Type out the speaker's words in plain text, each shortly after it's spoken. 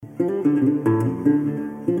Hello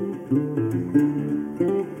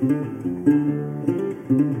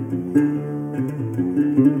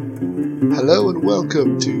and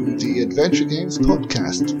welcome to the Adventure Games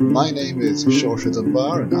podcast. My name is Shorter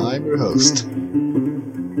Dunbar and I'm your host.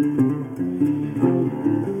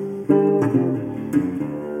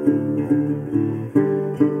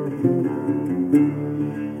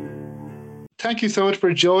 Thank you so much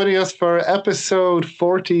for joining us for episode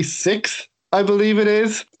 46, I believe it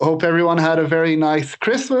is. Hope everyone had a very nice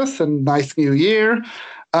Christmas and nice New Year.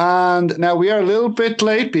 And now we are a little bit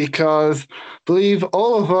late because I believe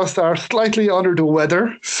all of us are slightly under the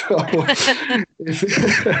weather. So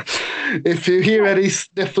if you hear any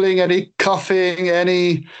sniffling, any coughing,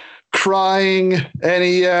 any crying,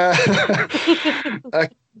 any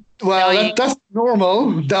that's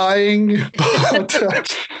normal, dying.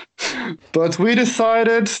 But we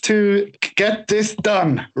decided to get this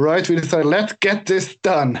done, right? We decided, let's get this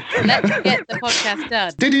done. Let's get the podcast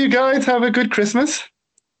done. Did you guys have a good Christmas?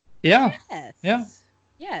 Yeah. Yes. Yeah.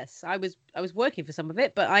 Yes, I was working for some of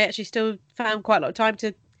it, but I actually still found quite a lot of time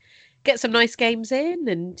to get some nice games in,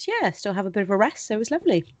 and still have a bit of a rest. So it was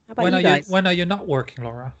lovely. How about you guys? When are you not working,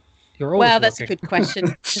 Laura? You're always that's working. a good question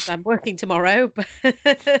because I'm working tomorrow. But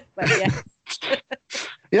yeah.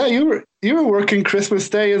 Yeah, you were working Christmas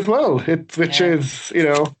Day as well, which is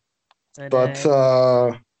But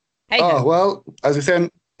well, as we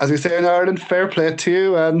say in Ireland, fair play to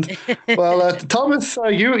you. And well, Thomas,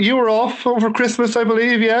 you were off over Christmas, I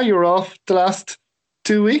believe. Yeah, you were off the last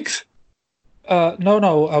 2 weeks.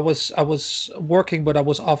 No, I was working, but I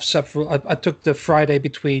was off several. I took the Friday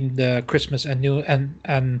between the Christmas and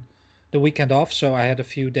and the weekend off, so I had a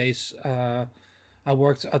few days. I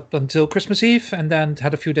worked up until Christmas Eve, and then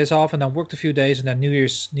had a few days off, and then worked a few days, and then New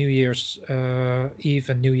Year's Eve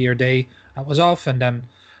and New Year Day I was off, and then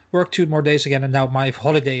worked 2 more days again, and now my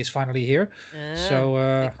holiday is finally here.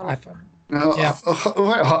 Holiday?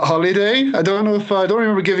 I don't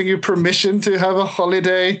remember giving you permission to have a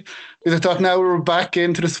holiday, because I thought now we're back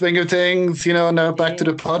into the swing of things, now back to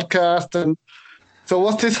the podcast. And so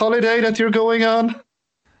what's this holiday that you're going on?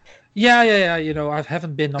 Yeah. I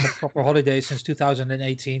haven't been on a proper holiday since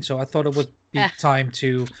 2018, so I thought it would be time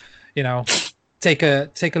to, take a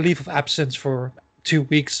leave of absence for 2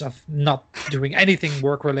 weeks of not doing anything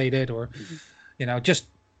work related, or, just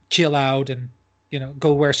chill out and,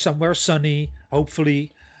 go somewhere sunny,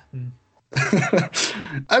 hopefully.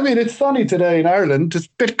 I mean, it's sunny today in Ireland. It's a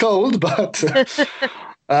bit cold, but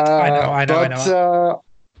I know.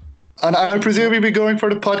 And I presume you'll be going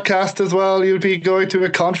for the podcast as well. You'll be going to a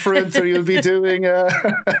conference, or you'll be doing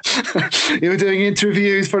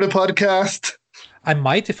interviews for the podcast. I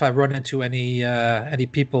might, if I run into any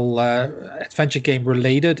people adventure game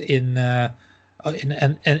related in LA,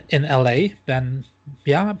 then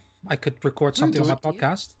yeah, I could record something on my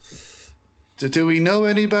podcast. Do we know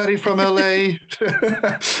anybody from LA?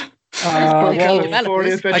 I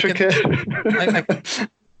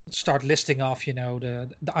start listing off, the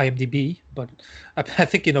IMDb, but I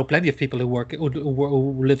think plenty of people who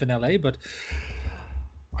live in LA, but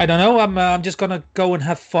I don't know. I'm just gonna go and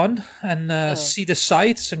have fun and see the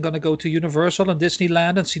sights. I'm gonna go to Universal and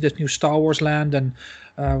Disneyland and see this new Star Wars land, and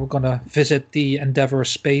we're gonna visit the Endeavour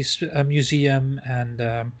Space Museum and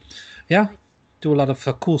do a lot of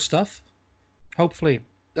cool stuff. Hopefully,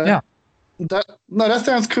 That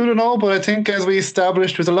sounds cool and all, but I think, as we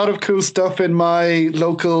established, there's a lot of cool stuff in my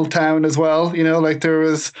local town as well. Like there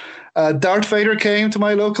was Darth Vader came to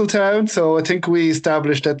my local town, so I think we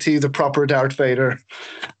established that he's a proper Darth Vader.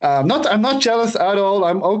 I'm not jealous at all.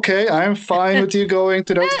 I'm okay. I'm fine with you going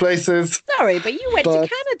to those places. Sorry, but you went to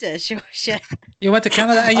Canada, Georgia. You went to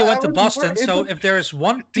Canada and you went to Boston. So if there is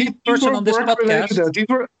one person on this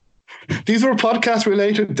podcast. These were podcast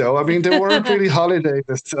related, though. I mean, they weren't really holidays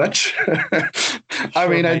as such. I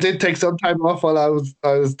mean, I did take some time off while I was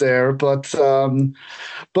there, but so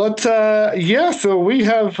we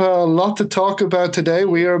have a lot to talk about today.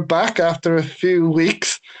 We are back after a few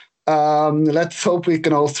weeks. Let's hope we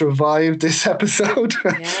can all survive this episode.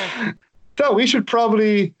 Yeah. So we should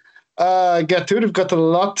probably get to it. We've got a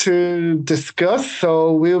lot to discuss,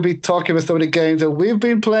 so we'll be talking about some of the games that we've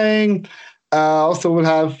been playing. Also, we'll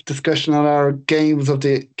have discussion on our games of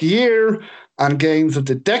the year and games of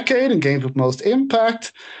the decade and games with most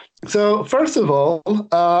impact. So first of all,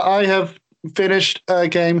 I have finished a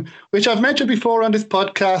game which I've mentioned before on this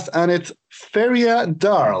podcast, and it's Feria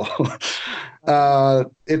Darl.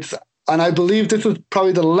 And I believe this is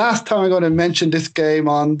probably the last time I'm going to mention this game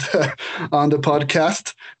on the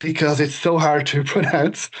podcast because it's so hard to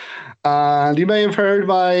pronounce. And you may have heard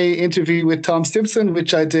my interview with Tom Simpson,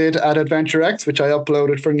 which I did at Adventure X, which I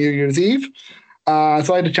uploaded for New Year's Eve.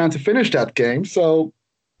 So I had a chance to finish that game. So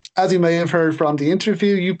as you may have heard from the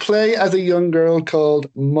interview, you play as a young girl called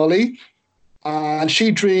Molly, and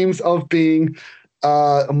she dreams of being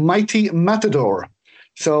a mighty matador.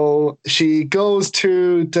 So she goes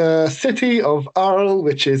to the city of Arles,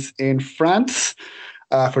 which is in France,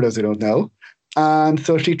 for those who don't know. And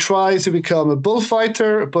so she tries to become a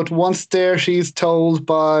bullfighter, but once there, she's told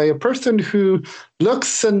by a person who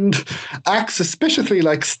looks and acts suspiciously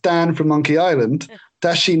like Stan from Monkey Island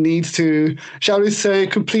that she needs to, shall we say,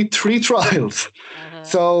 complete 3 trials.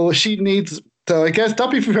 So she needs, so I guess,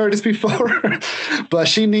 not if you've heard this before, but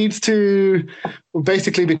she needs to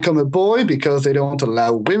basically become a boy because they don't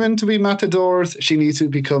allow women to be matadors. She needs to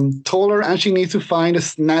become taller and she needs to find a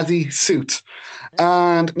snazzy suit.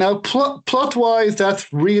 And now plot-wise,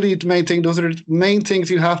 that's really the main thing. Those are the main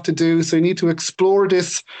things you have to do. So you need to explore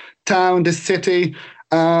this town, this city,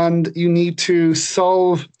 and you need to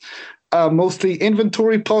solve mostly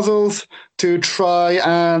inventory puzzles to try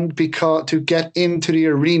and to get into the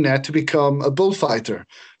arena to become a bullfighter.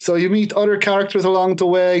 So you meet other characters along the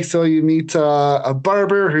way. So you meet a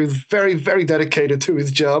barber who's very, very dedicated to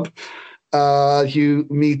his job. You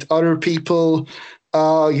meet other people.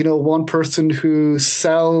 One person who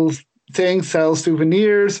sells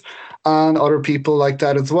souvenirs, and other people like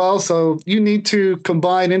that as well. So you need to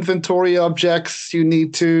combine inventory objects. You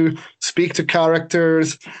need to speak to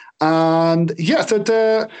characters. And yeah, so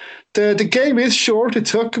the game is short. It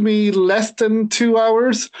took me less than 2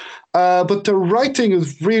 hours, but the writing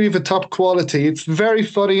is really the top quality. It's very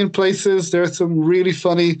funny in places. There's some really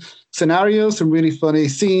funny scenarios, some really funny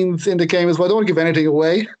scenes in the game as well. I don't want to give anything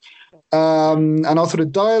away. And also the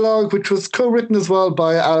dialogue, which was co-written as well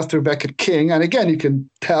by Alistair Beckett King. And again, you can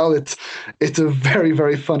tell it's a very,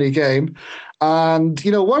 very funny game. And,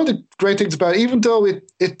 one of the great things about it, even though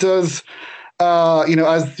it does,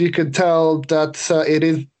 as you can tell, that it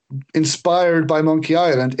is inspired by Monkey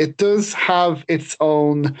Island, it does have its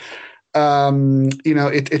own,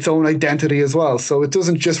 its own identity as well. So it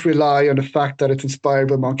doesn't just rely on the fact that it's inspired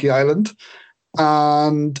by Monkey Island.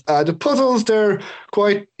 And the puzzles, they're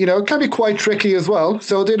quite, can be quite tricky as well.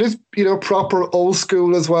 So it is, proper old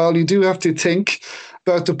school as well. You do have to think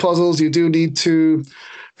about the puzzles. You do need to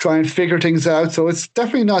try and figure things out. So it's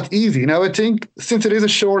definitely not easy. Now, I think since it is a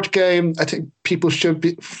short game, I think people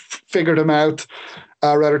should figure them out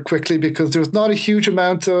rather quickly because there's not a huge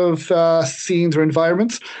amount of scenes or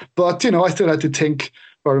environments. But, I still had to think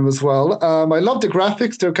for them as well. I love the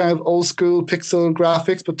graphics. They're kind of old school pixel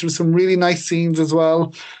graphics, but there's some really nice scenes as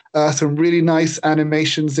well. Some really nice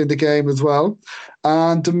animations in the game as well.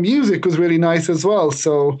 And the music was really nice as well.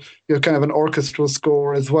 So kind of an orchestral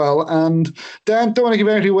score as well. And then, don't want to give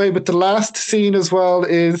anything away, but the last scene as well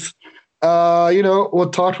is,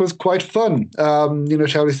 what thought was quite fun,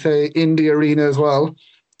 shall we say, in the arena as well.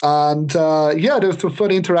 And there's some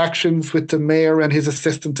funny interactions with the mayor and his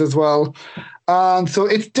assistant as well. And so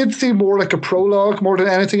it did seem more like a prologue more than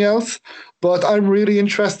anything else. But I'm really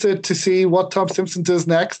interested to see what Tom Simpson does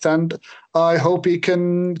next, and I hope he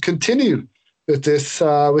can continue with this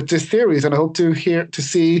series. And I hope to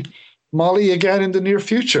see Molly again in the near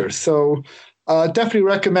future. So definitely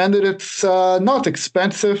recommend it. It's not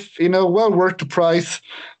expensive, well worth the price.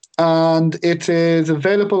 And it is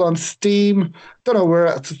available on Steam. Don't know where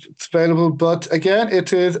it's available, but again,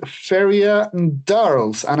 it is Feria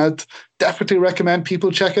d'Arles, and I'd definitely recommend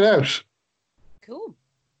people check it out. Cool.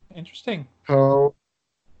 Interesting.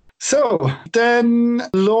 So then,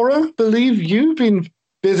 Laura, believe you've been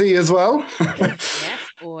busy as well.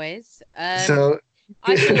 Yes, always. I thought,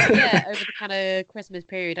 over the kind of Christmas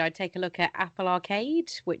period, I'd take a look at Apple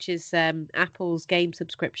Arcade, which is Apple's game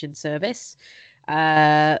subscription service.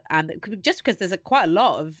 And just because there's quite a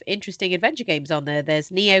lot of interesting adventure games on there. There's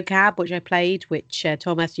NeoCab, which I played, which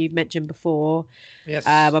Thomas, you've mentioned before. Yes.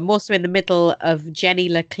 I'm also in the middle of Jenny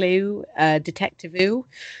LeClue, Detective Ooh,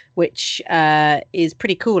 which is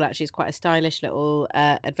pretty cool, actually. It's quite a stylish little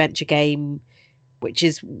adventure game, which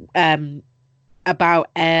is about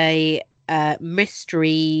a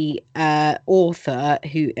mystery author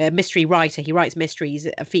mystery writer. He writes mysteries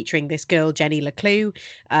featuring this girl Jenny LeClue,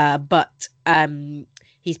 but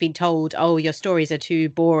he's been told, oh, your stories are too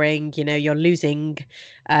boring, you're losing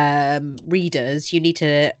readers, you need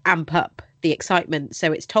to amp up the excitement.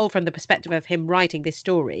 So it's told from the perspective of him writing this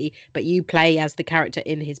story, but you play as the character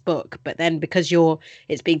in his book. But then because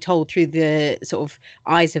it's being told through the sort of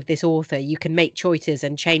eyes of this author, you can make choices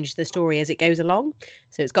and change the story as it goes along.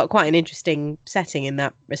 So it's got quite an interesting setting in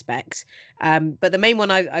that respect. But the main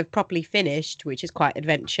one I've properly finished, which is quite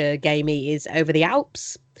adventure gamey, is Over the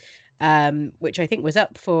Alps, which I think was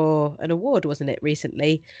up for an award, wasn't it,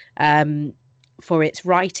 recently? For its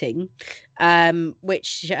writing,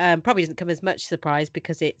 which probably doesn't come as much surprise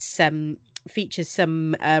because it's features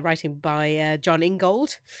some writing by John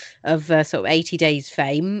Ingold of sort of 80 Days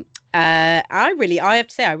fame. I have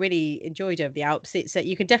to say I really enjoyed Over the Alps. It's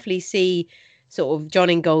you can definitely see sort of John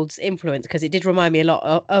Ingold's influence, because it did remind me a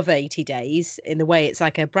lot of 80 Days in the way it's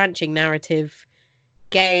like a branching narrative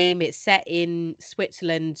game. It's set in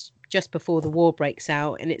Switzerland just before the war breaks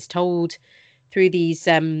out, and it's told through these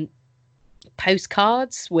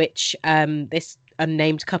postcards which this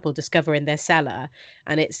unnamed couple discover in their cellar,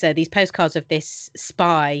 and it's these postcards of this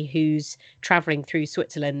spy who's traveling through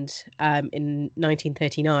Switzerland in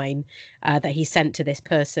 1939 that he sent to this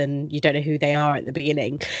person. You don't know who they are at the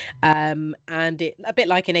beginning, and it, a bit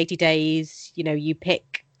like in 80 Days, you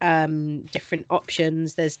pick different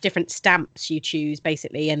options. There's different stamps you choose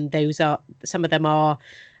basically, and some of them are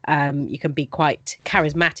you can be quite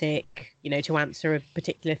charismatic, to answer a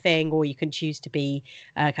particular thing, or you can choose to be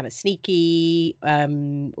kind of sneaky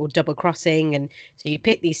or double crossing. And so you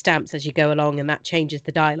pick these stamps as you go along, and that changes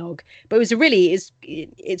the dialogue. But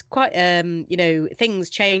it's quite, things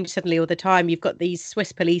change suddenly all the time. You've got these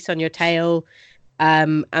Swiss police on your tail.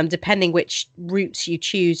 And depending which routes you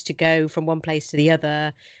choose to go from one place to the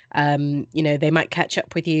other, they might catch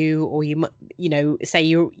up with you, or you might, say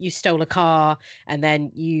you stole a car and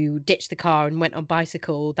then you ditched the car and went on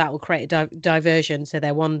bicycle. That will create a diversion, so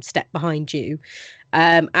they're one step behind you.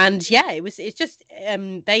 I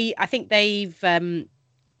think they've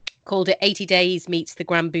called it 80 Days meets the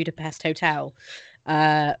Grand Budapest Hotel,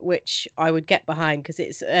 which I would get behind, because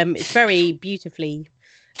it's very beautifully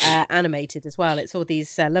animated as well. It's all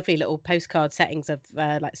these lovely little postcard settings of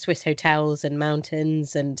like Swiss hotels and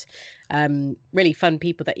mountains, and really fun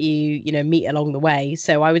people that you meet along the way.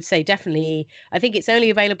 So I would say definitely, I think it's only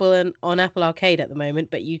available on Apple Arcade at the moment,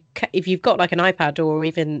 but if you've got like an iPad or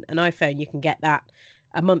even an iPhone, you can get that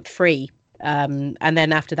a month free, and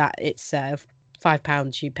then after that it's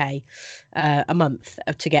 £5 you pay a month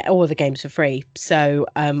to get all the games for free. So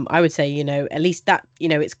I would say at least that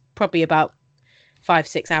it's probably about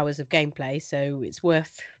 5-6 hours of gameplay, so it's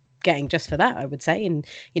worth getting just for that, I would say, and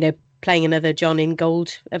playing another John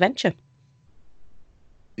Ingold adventure.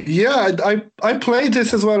 Yeah, I played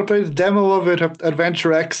this as well. I played the demo of it at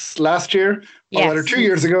Adventure X last year, or 2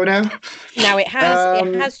 years ago now. Now it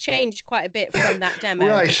has changed quite a bit from that demo,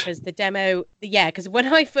 right? Because the demo, because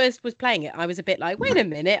when I first was playing it, I was a bit like, wait a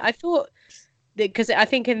minute, I thought. Because I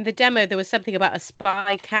think in the demo there was something about a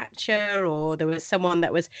spy catcher, or there was someone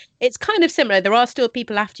it's kind of similar. There are still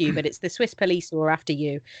people after you, but it's the Swiss police who are after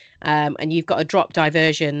you, and you've got to drop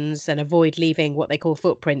diversions and avoid leaving what they call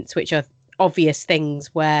footprints, which are obvious things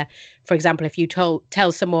where, for example, if you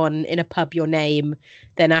tell someone in a pub your name,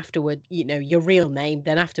 then afterward, your real name,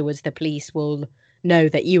 then afterwards the police will know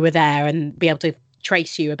that you were there and be able to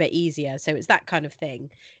trace you a bit easier. So it's that kind of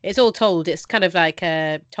thing. It's all told. It's kind of like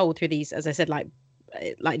told through these, as I said, like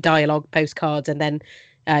dialogue postcards, and then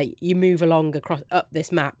you move along up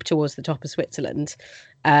this map towards the top of Switzerland.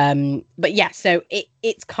 But yeah, so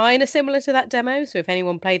it's kind of similar to that demo. So if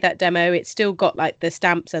anyone played that demo, it's still got like the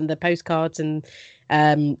stamps and the postcards and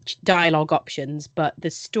dialogue options, but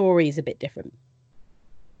the story is a bit different.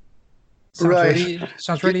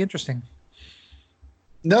 Sounds really interesting.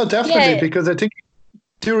 No, definitely, because I think,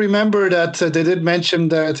 do you remember that they did mention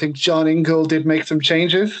that I think John Ingold did make some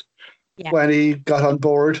changes when he got on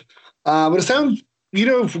board. But it sounds,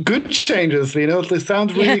 good changes, it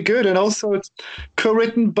sounds really good. And also it's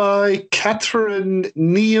co-written by Catherine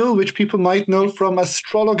Neal, which people might know from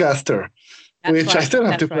Astrologaster, which I still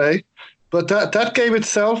have to play. But that game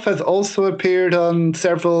itself has also appeared on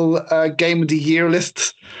several Game of the Year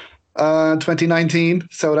lists 2019.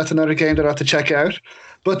 So that's another game that I have to check out.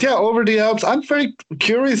 But yeah, Over the Alps, I'm very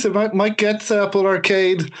curious if I might get Apple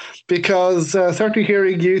Arcade, because certainly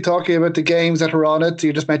hearing you talking about the games that are on it,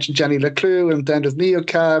 you just mentioned Jenny LeClue, and then there's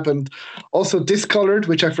Neocab, and also Discolored,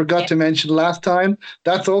 which I forgot to mention last time.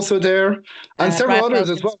 That's also there. And several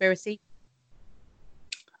others as well. Conspiracy.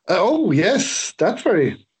 Oh, yes, that's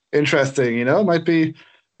very interesting. Might be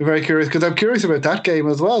very curious, because I'm curious about that game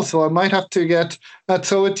as well. So I might have to get that.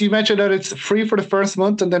 So you mentioned that it's free for the first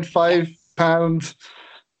month and then £5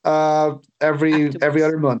 every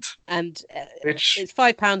other month. And which it's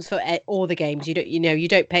 £5 for all the games. You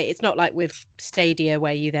don't pay. It's not like with Stadia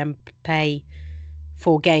where you then pay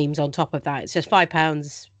for games on top of that. It's just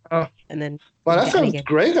 £5, and then. Well, that sounds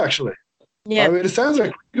great, actually. Yeah, I mean, it sounds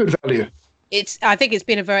like good value. I think it's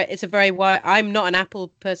a very wide. I'm not an Apple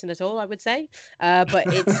person at all, I would say, but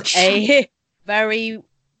it's a very,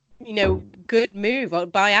 good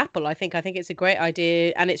move by Apple. I think it's a great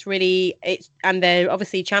idea, and and they're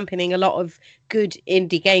obviously championing a lot of good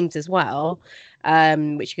indie games as well,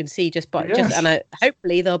 which you can see and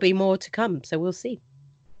hopefully there'll be more to come. So we'll see.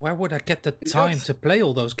 Where would I get the time to play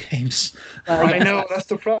all those games? I know, that's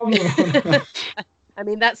the problem. I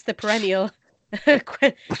mean, that's the perennial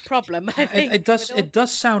problem. I think it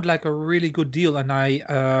does sound like a really good deal, and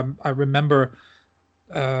I remember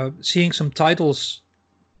seeing some titles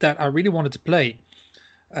that I really wanted to play.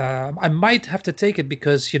 I might have to take it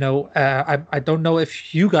because I don't know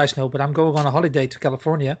if you guys know, but I'm going on a holiday to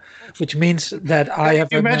California, which means that I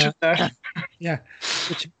have mentioned that. Yeah,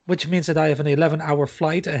 which means that I have an 11-hour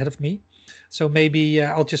flight ahead of me. So maybe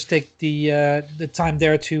I'll just take the time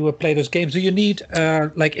there to play those games. Do you need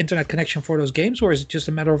like internet connection for those games, or is it just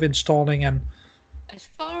a matter of installing and? As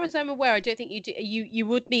far as I'm aware, I don't think you do. You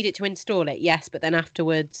would need it to install it, yes, but then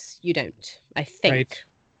afterwards you don't. I think. Right.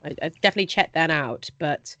 I've definitely checked that out,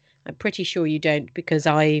 but I'm pretty sure you don't because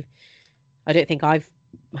I don't think I've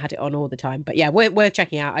had it on all the time. But yeah, we're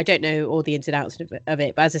checking out. I don't know all the ins and outs of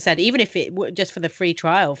it, but as I said, even if it were just for the free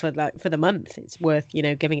trial for the month, it's worth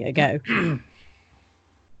giving it a go.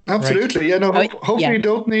 Absolutely, right. Yeah. No, hopefully you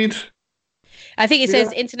don't need. I think it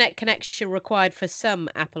says internet connection required for some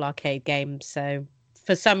Apple Arcade games. So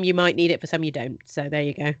for some you might need it, for some you don't. So there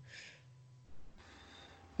you go.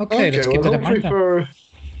 Okay, let's keep that in mind.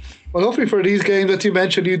 Well, hopefully for these games that you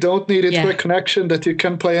mentioned, you don't need internet connection, that you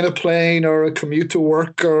can play on a plane or a commute to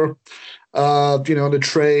work or, on a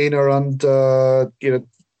train or on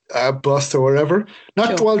a bus or wherever.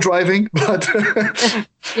 Not while driving, but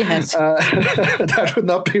that would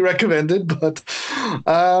not be recommended. But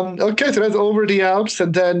okay, so that's Over the Alps,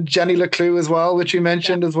 and then Jenny LeClue as well, which you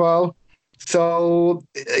mentioned as well. So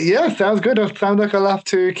yeah, sounds good. It sounds like I'll have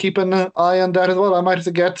to keep an eye on that as well. I might have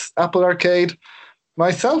to get Apple Arcade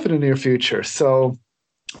myself in the near future. So,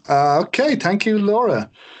 okay, thank you, Laura.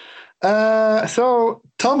 So,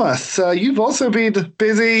 Thomas, you've also been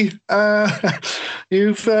busy.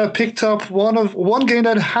 You've picked up one game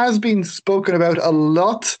that has been spoken about a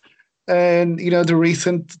lot in the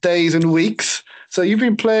recent days and weeks. So, you've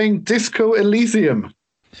been playing Disco Elysium.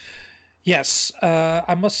 Yes,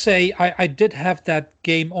 I must say I did have that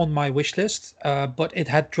game on my wish list, but it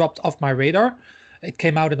had dropped off my radar. It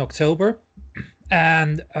came out in October.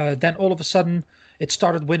 And then all of a sudden, it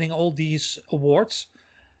started winning all these awards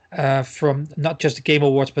from not just the Game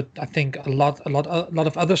Awards, but I think a lot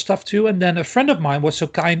of other stuff too. And then a friend of mine was so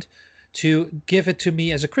kind to give it to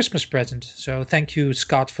me as a Christmas present. So thank you,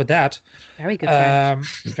 Scott, for that. Very good friend.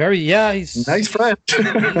 He's nice friend.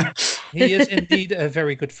 He is indeed a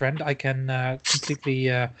very good friend. I can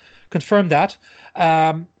completely confirm that.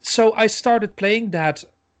 So I started playing that.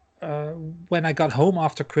 When I got home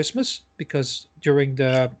after Christmas, because during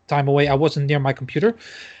the time away I wasn't near my computer,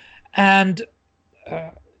 and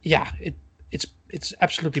it's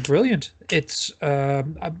absolutely brilliant. It's I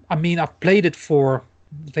mean I've played it for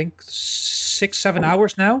I think 6-7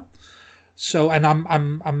 hours now, so and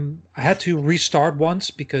I had to restart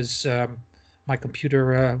once because my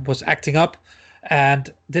computer was acting up,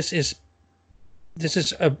 and this is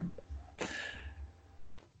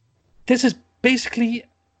basically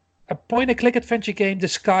a point-and-click adventure game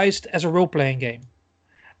disguised as a role-playing game,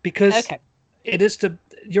 because it is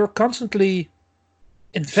you're constantly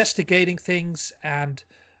investigating things, and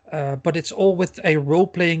but it's all with a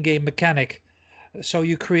role-playing game mechanic. So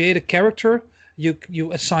you create a character,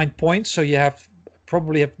 you assign points, so you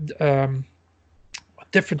probably have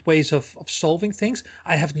different ways of solving things.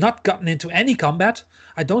 I have not gotten into any combat.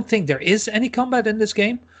 I don't think there is any combat in this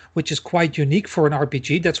game, which is quite unique for an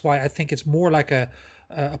RPG. That's why I think it's more like a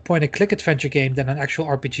point-and-click adventure game than an actual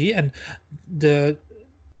RPG. And the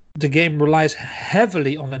game relies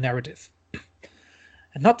heavily on the narrative,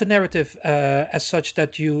 and not the narrative as such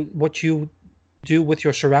that what you do with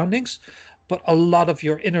your surroundings, but a lot of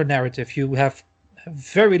your inner narrative. You have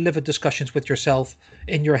very livid discussions with yourself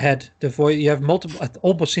in your head. You have multiple. It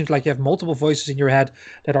almost seems like you have multiple voices in your head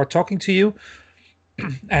that are talking to you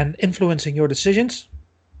and influencing your decisions.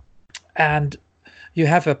 And you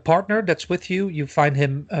have a partner that's with you. You find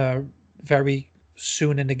him very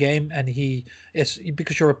soon in the game, and he is,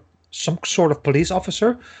 because you're some sort of police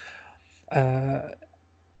officer.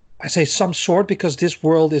 I say some sort because this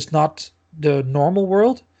world is not the normal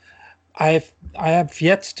world. I have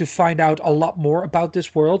yet to find out a lot more about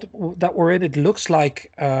this world that we're in. It looks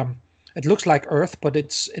like Earth, but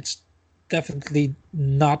it's definitely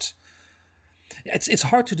not. It's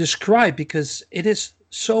hard to describe because it is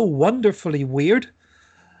so wonderfully weird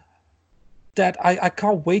that I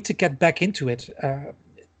can't wait to get back into it.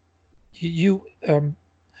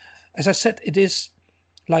 As I said, it is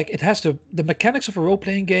like it has the mechanics of a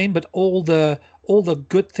role-playing game, but all the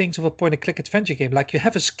good things of a point-and-click adventure game. Like you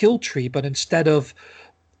have a skill tree, but instead of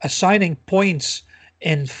assigning points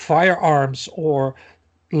in firearms or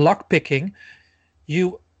lockpicking,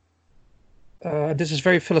 you this is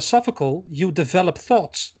very philosophical. You develop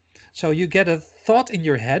thoughts. So you get a thought in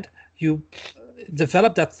your head. You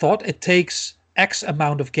develop that thought. It takes X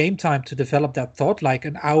amount of game time to develop that thought, like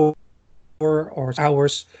an hour or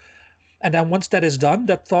hours. And then once that is done,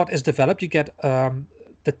 that thought is developed. You get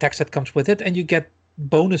the text that comes with it, and you get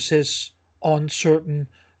bonuses on certain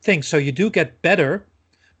things. So you do get better,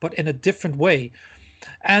 but in a different way.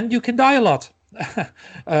 And you can die a lot.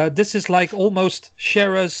 This is like almost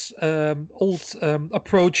Shara's old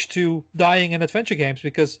approach to dying in adventure games,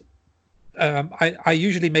 because I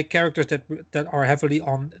usually make characters that are heavily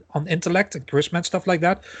on intellect and charisma and stuff like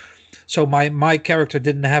that. So my character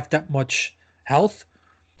didn't have that much health.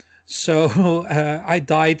 So I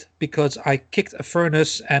died because I kicked a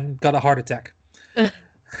furnace and got a heart attack.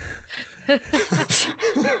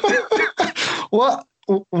 What?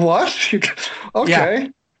 Okay. Yeah,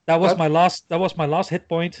 that was my last hit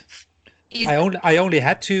point. I only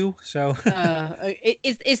had two, so.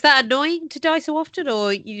 Is that annoying to die so often,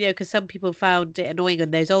 or because some people found it annoying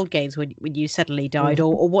on those old games when you suddenly died,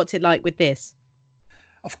 or what's it like with this?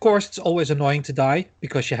 Of course, it's always annoying to die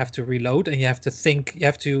because you have to reload and you have to think, you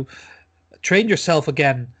have to train yourself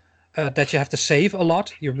again that you have to save a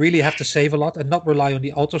lot. You really have to save a lot and not rely on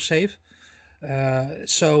the autosave.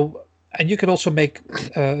 And you can also make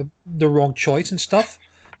the wrong choice and stuff.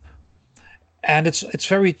 And it's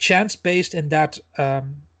very chance based in that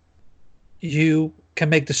you can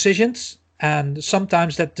make decisions, and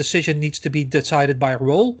sometimes that decision needs to be decided by a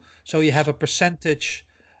roll. So you have a percentage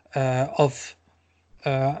of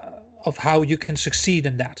how you can succeed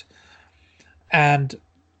in that, and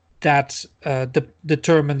that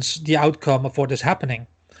determines the outcome of what is happening.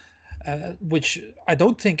 Which I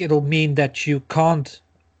don't think it'll mean that you can't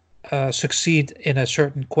succeed in a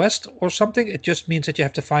certain quest or something. It just means that you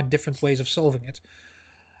have to find different ways of solving it,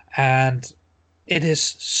 and it is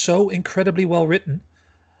so incredibly well written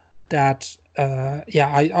that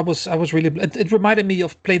I was really. It reminded me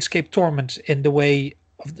of Planescape Torment in the way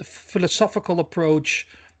of the philosophical approach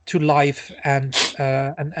to life and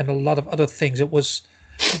a lot of other things.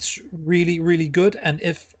 It's really, really good. And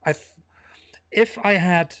if I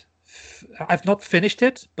had, I've not finished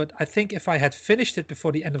it, but I think if I had finished it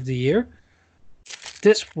before the end of the year,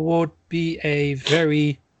 this would be a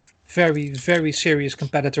very, very, very serious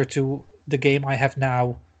competitor to the game I have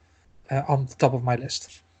now on the top of my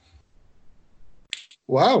list.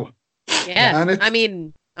 Wow. Yeah, I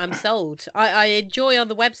mean, I'm sold. I enjoy on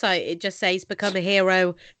the website, it just says become a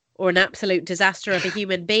hero or an absolute disaster of a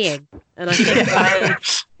human being. And I think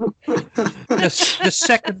the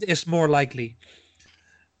second is more likely.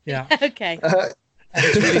 Yeah. Okay.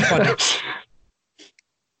 It's really funny.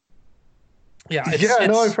 Yeah.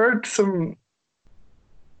 I've heard some.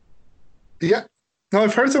 Yeah. No,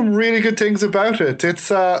 I've heard some really good things about it. It's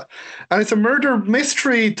and it's a murder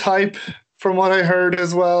mystery type, from what I heard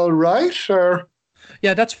as well, right? Or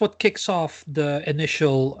yeah, that's what kicks off the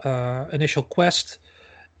initial quest.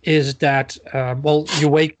 Is that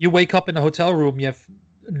you wake up in a hotel room, you have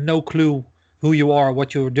no clue who you are,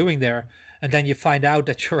 what you're doing there, and then you find out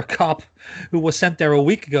that you're a cop who was sent there a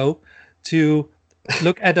week ago to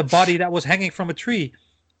look at a body that was hanging from a tree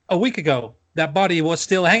a week ago. That body was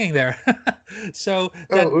still hanging there. So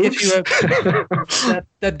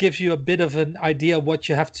that gives you a bit of an idea of what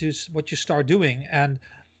you start doing, and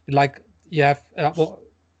like you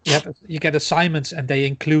get assignments, and they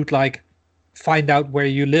include like find out where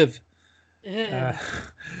you live. Yeah,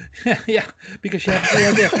 because you have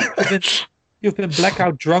no idea. You've been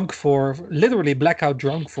literally blackout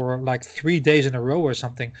drunk for like 3 days in a row or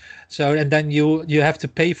something. So, and then you have to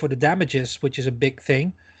pay for the damages, which is a big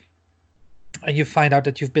thing. And you find out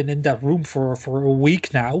that you've been in that room for a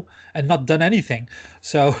week now and not done anything.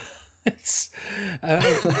 So it's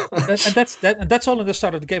and that's all in the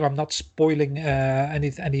start of the game. I'm not spoiling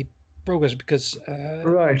any progress because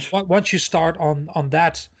once you start on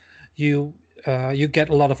that, you get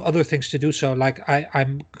a lot of other things to do. So like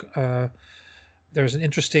I'm there's an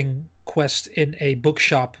interesting quest in a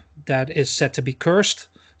bookshop that is said to be cursed.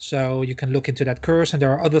 So you can look into that curse, and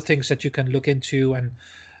there are other things that you can look into and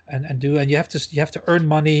do. And you have to earn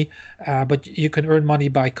money, but you can earn money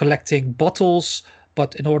by collecting bottles.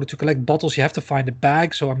 But in order to collect bottles, you have to find a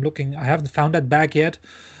bag. So I haven't found that bag yet.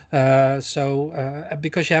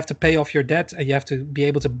 Because you have to pay off your debt and you have to be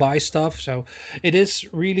able to buy stuff. So it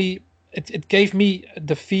is really, it gave me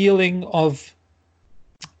the feeling of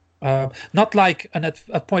not like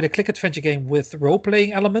a point-and-click adventure game with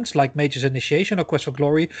role-playing elements like Mage's Initiation or Quest for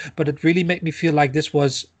Glory, but it really made me feel like this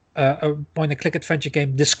was a point-and-click adventure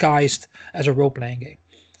game disguised as a role-playing game.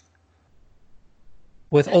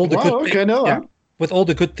 With all the with all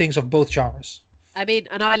the good things of both genres. I mean,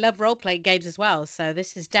 and I love role-playing games as well, so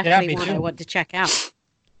this is definitely one I want to check out.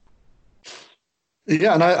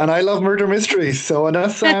 Yeah, and I love murder mysteries, so and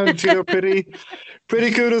that sounds pretty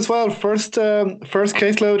good as well. First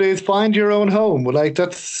caseload is find your own home. Like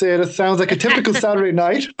that sounds like a typical Saturday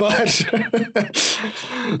night, but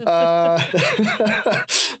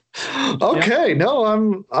okay.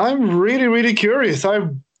 No, I'm really curious. I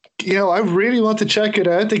really want to check it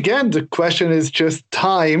out. Again, the question is just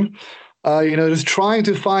time. Just trying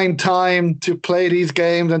to find time to play these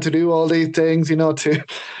games and to do all these things,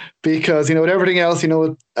 because, with everything else,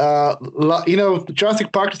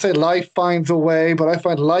 Jurassic Park to say life finds a way, but I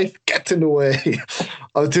find life gets in the way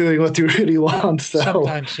of doing what you really want. So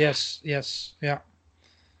sometimes, yes, yeah.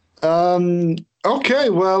 Okay,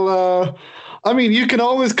 well, you can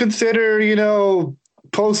always consider,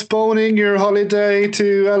 postponing your holiday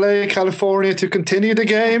to LA, California to continue the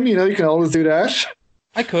game. You can always do that.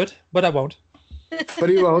 I could, but I won't. But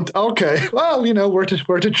you won't. Okay. Well, where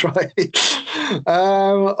to try.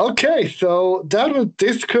 Okay, so that was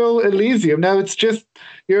Disco Elysium. Now it's just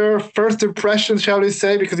your first impressions, shall we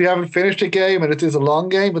say, because you haven't finished the game and it is a long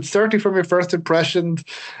game, but certainly from your first impressions,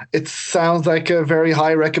 it sounds like a very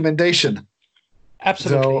high recommendation.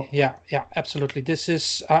 Absolutely. So, yeah, absolutely. This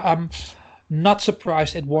is I'm not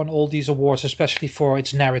surprised it won all these awards, especially for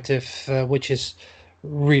its narrative, which is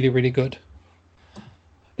really, really good.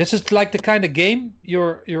 This is like the kind of game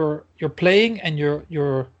you're playing and you're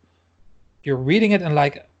reading it and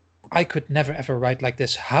like, I could never ever write like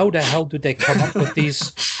this. How the hell do they come up with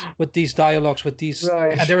these dialogues, with these?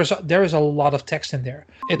 Right. And there is a lot of text in there.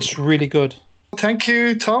 It's really good. Thank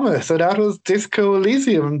you, Thomas. So that was Disco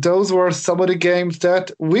Elysium. Those were some of the games that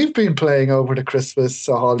we've been playing over the Christmas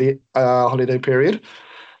holiday period.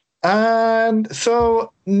 And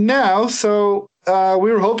so now,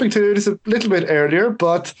 we were hoping to do this a little bit earlier,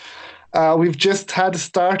 but we've just had the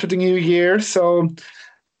start of the new year, so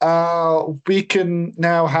we can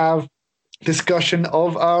now have discussion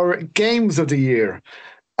of our games of the year.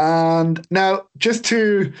 And now, just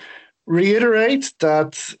to reiterate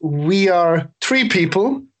that we are 3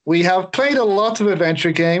 people. We have played a lot of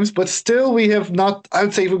adventure games, but still we have not, I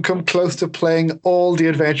would say, even come close to playing all the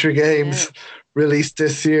adventure games released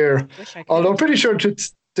this year. Although I'm pretty sure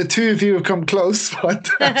the 2 of you have come close, but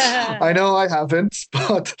I know I haven't.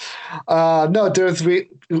 But no,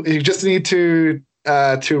 you just need to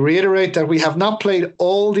reiterate that we have not played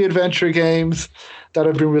all the adventure games that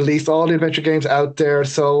have been released, all the adventure games out there.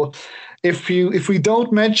 So if we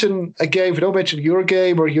don't mention a game, if we don't mention your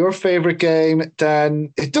game or your favorite game,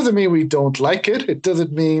 then it doesn't mean we don't like it. It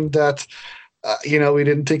doesn't mean that we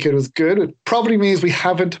didn't think it was good. It probably means we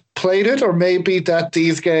haven't played it, or maybe that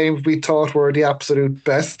these games we thought were the absolute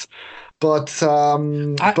best. But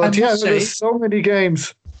there's so many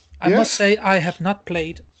games. I must say I have not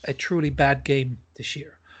played a truly bad game this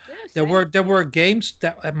year. There were games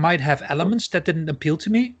that might have elements that didn't appeal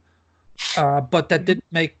to me, but that didn't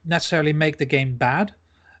necessarily make the game bad.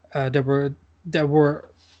 There were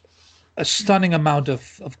a stunning amount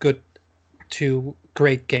of good to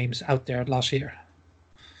great games out there last year.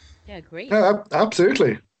 Yeah, great. Yeah,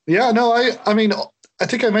 absolutely. Yeah, no, I mean, I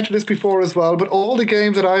think I mentioned this before as well, but all the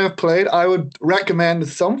games that I have played, I would recommend in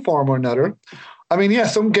some form or another. I mean, yeah,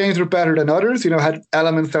 some games were better than others, had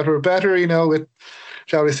elements that were better, with,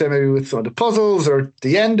 shall we say, maybe with some of the puzzles or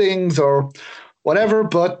the endings or whatever.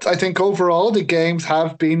 But I think overall the games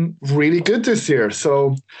have been really good this year.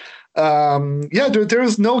 So, there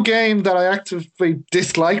was no game that I actively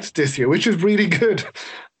disliked this year, which is really good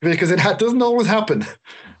because it doesn't always happen.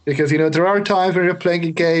 Because, there are times when you're playing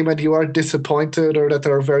a game and you are disappointed or that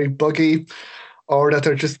they're very buggy or that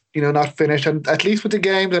they're just, not finished. And at least with the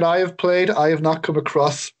game that I have played, I have not come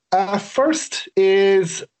across. First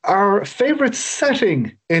is our favorite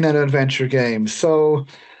setting in an adventure game. So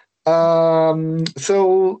Laura,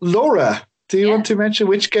 do you want to mention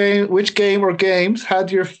which game or games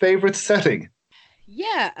had your favorite setting?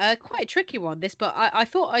 Yeah, quite a tricky one, this, but I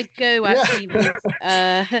thought I'd go actually with,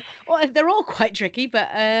 well, they're all quite tricky,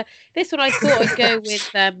 but this one I thought I'd go with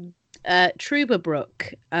Truba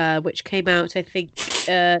Brook, which came out, I think,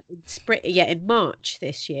 in March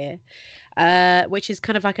this year, which is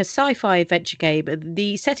kind of like a sci-fi adventure game. And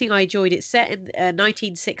the setting I enjoyed, it's set in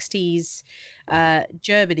 1960s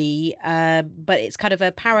Germany, but it's kind of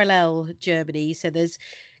a parallel Germany. So there's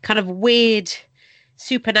kind of weird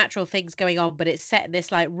supernatural things going on, but it's set in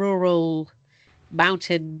this like rural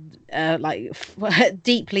mountain,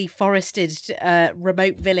 deeply forested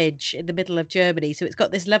remote village in the middle of Germany. So it's got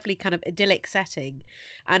this lovely kind of idyllic setting,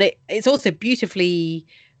 and it's also beautifully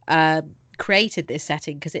created, this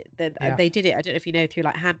setting, because they did it, I don't know if you know, through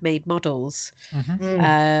like handmade models,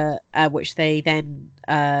 which they then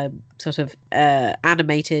sort of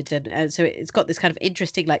animated, and so it's got this kind of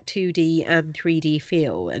interesting like 2D and 3D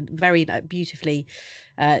feel, and very like beautifully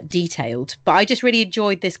detailed. But I just really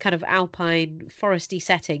enjoyed this kind of alpine foresty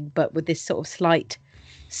setting, but with this sort of slight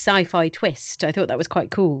sci-fi twist. I thought that was quite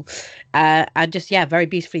cool, and just very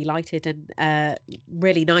beautifully lighted, and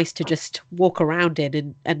really nice to just walk around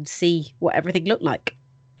in and see what everything looked like.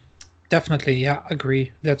 Definitely, yeah,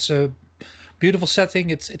 agree. That's a beautiful setting.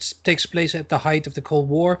 It takes place at the height of the Cold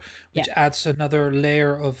War, which adds another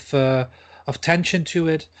layer of tension to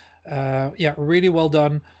it. Really well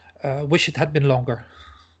done. Wish it had been longer.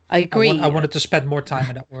 I agree. I wanted to spend more time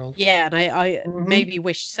in that world. Yeah, and I maybe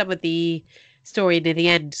wish some of the story near the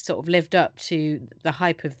end sort of lived up to the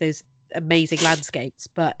hype of those amazing landscapes,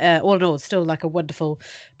 but all in all, it's still like a wonderful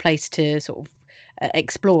place to sort of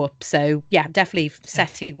explore. So yeah, definitely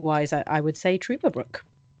setting wise, I would say Truba Brook.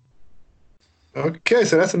 Okay,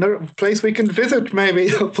 so that's another place we can visit, maybe,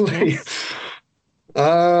 hopefully. Yes.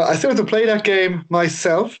 I still have to play that game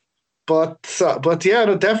myself, but yeah,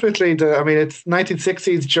 no, definitely. It's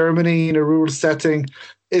 1960s Germany in a rural setting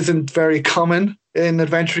isn't very common in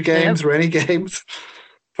adventure games or any games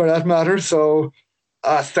for that matter. So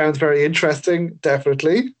sounds very interesting,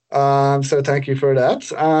 definitely. So thank you for that.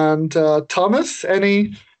 And Thomas,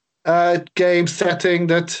 any game setting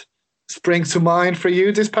that springs to mind for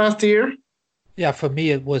you this past year? Yeah, for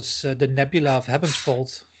me it was the Nebula of Heaven's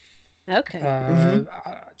Vault. Okay.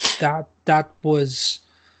 That was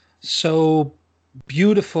so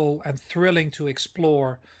beautiful and thrilling to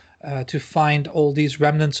explore. To find all these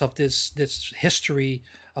remnants of this history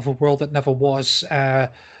of a world that never was,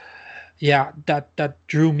 that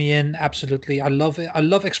drew me in absolutely. I love it. I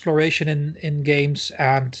love exploration in games,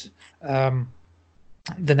 and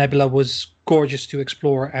the Nebula was gorgeous to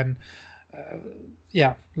explore and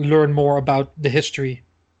learn more about the history.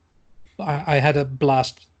 I had a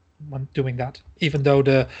blast when doing that, even though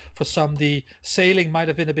for some the sailing might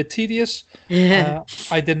have been a bit tedious.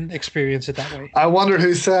 I didn't experience it that way. I wonder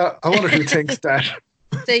who thinks that.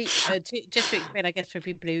 So just to explain, I guess, for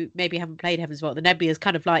people who maybe haven't played Heaven's Vault, the Nebula is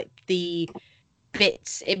kind of like the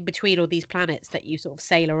bits in between all these planets that you sort of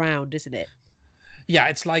sail around, isn't it? Yeah,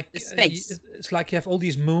 it's like space. It's like you have all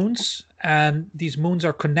these moons, and these moons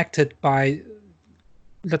are connected by,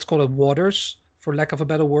 let's call it waters, for lack of a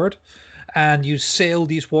better word. And you sail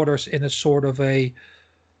these waters in a sort of a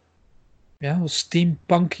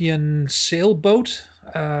steampunkian sailboat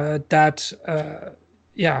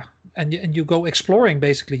and you go exploring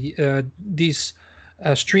basically. These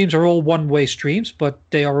streams are all one-way streams, but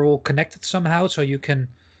they are all connected somehow. So you can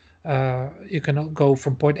go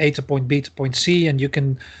from point A to point B to point C, and you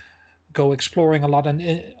can go exploring a lot.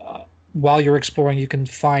 And while you're exploring, you can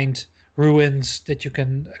find ruins that you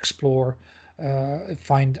can explore.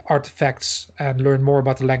 Find artifacts and learn more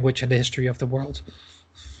about the language and the history of the world.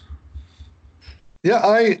 Yeah,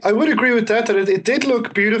 I would agree with that it did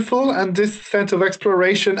look beautiful, and this sense of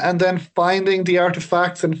exploration and then finding the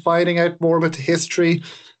artifacts and finding out more about the history,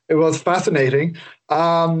 it was fascinating.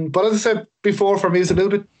 But as I said before, for me, it's a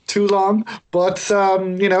little bit too long. But,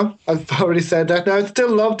 I've already said that. Now, I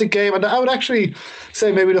still love the game, and I would actually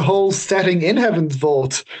say maybe the whole setting in Heaven's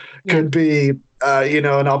Vault could be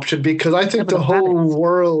an option, because I think the whole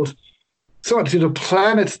world, the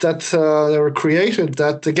planets that they were created,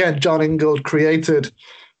 that again John Ingold created,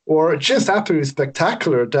 were just absolutely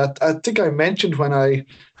spectacular. That I think I mentioned when I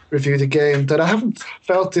reviewed the game, that I haven't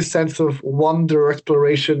felt this sense of wonder or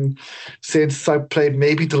exploration since I played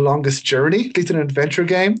maybe The Longest Journey, at least an adventure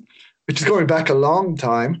game, which is going back a long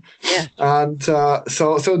time. Yeah. And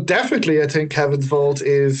so definitely I think Heaven's Vault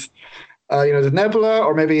is the Nebula,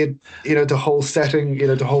 or maybe the whole setting,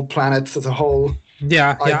 the whole planets as a whole.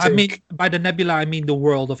 Yeah. I mean, by the Nebula, I mean the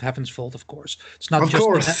world of Heaven's Vault, of course. It's not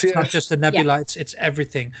not just the Nebula. Yeah. It's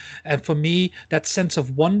everything. And for me, that sense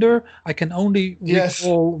of wonder, I can only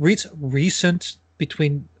recall recent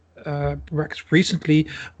between recently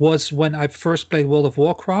was when I first played World of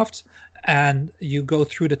Warcraft, and you go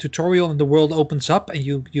through the tutorial and the world opens up and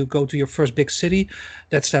you go to your first big city.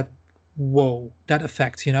 That's that whoa, that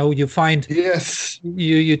effect. You find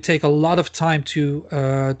you take a lot of time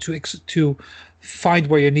to find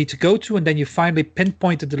where you need to go to, and then you finally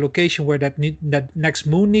pinpointed the location where that next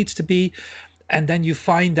moon needs to be. And then you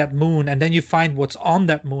find that moon, and then you find what's on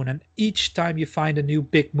that moon. And each time you find a new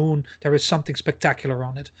big moon, there is something spectacular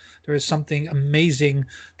on it. There is something amazing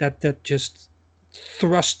that just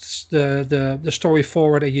thrusts the story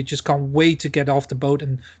forward, and you just can't wait to get off the boat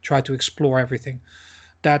and try to explore everything.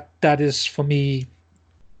 That is, for me,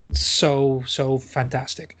 so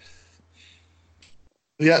fantastic.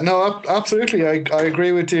 Yeah, no, absolutely. I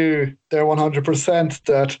agree with you there 100%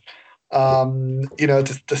 that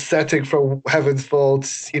the setting for Heaven's Vault,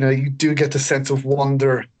 you do get the sense of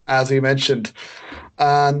wonder, as we mentioned.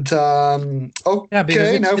 And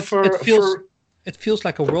okay, now it feels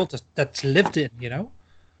like a world that's lived in,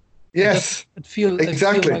 Yes, it feels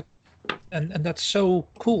exactly. like, and that's so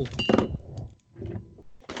cool.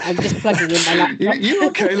 I'm just plugging in my laptop. You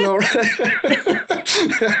okay, Laura?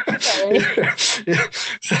 Yeah.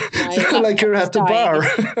 Sound like you're at the bar.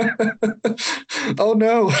 Oh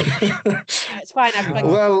no. It's fine.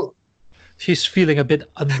 Well, she's feeling a bit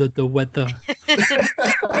under the weather.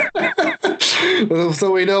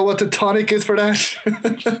 So we know what the tonic is for that.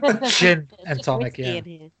 Gin and tonic, yeah.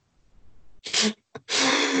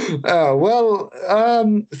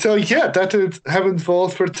 So yeah, that is Heaven's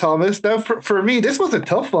Vault for Thomas. Now, for me, this was a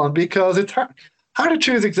tough one because it's hard to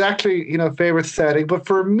choose exactly, favorite setting. But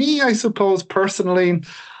for me, I suppose personally,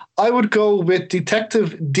 I would go with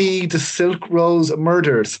Detective D: The Silk Rose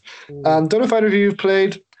Murders. Don't know if either of you have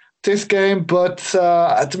played this game, but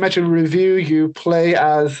to mention review, you play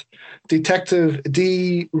as Detective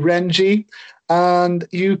D. Renji, and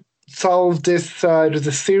you solve this. There's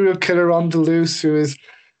a serial killer on the loose who is,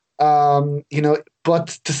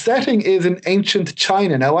 but the setting is in ancient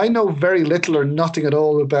China. Now, I know very little or nothing at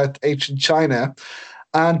all about ancient China.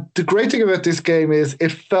 And the great thing about this game is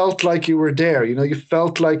it felt like you were there. You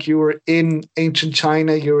felt like you were in ancient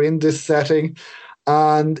China. You were in this setting,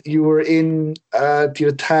 and you were in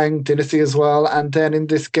the Tang dynasty as well. And then in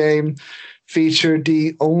this game, featured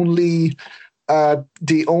the only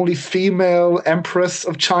female empress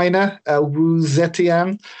of China, Wu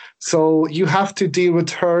Zetian. So you have to deal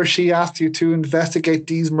with her. She asked you to investigate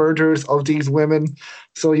these murders of these women.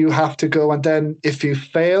 So you have to go, and then if you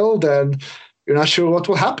fail, then you're not sure what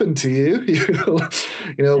will happen to you.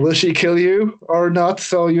 Will she kill you or not?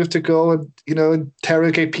 So you have to go and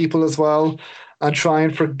interrogate people as well, and try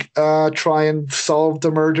and solve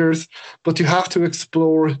the murders. But you have to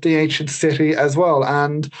explore the ancient city as well.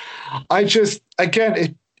 And I just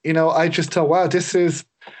thought, wow, this is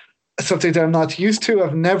something that I'm not used to.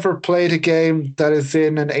 I've never played a game that is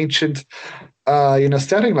in an ancient,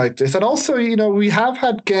 setting like this. And also, we have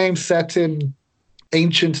had games set in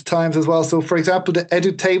ancient times as well. So, for example, the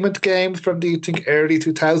Edutainment games from the early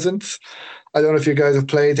 2000s. I don't know if you guys have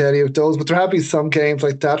played any of those, but there have been some games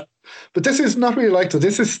like that. But this is not really like that.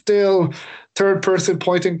 This is still third-person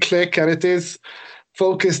point and click, and it is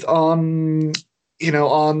focused on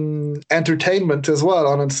on entertainment as well,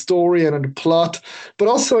 on a story and on the plot, but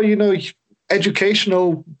also,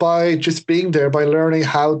 educational by just being there, by learning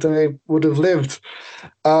how they would have lived.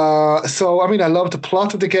 So, I love the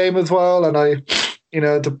plot of the game as well, and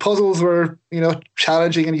the puzzles were,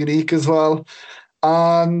 challenging and unique as well.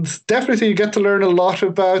 And definitely you get to learn a lot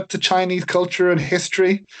about the Chinese culture and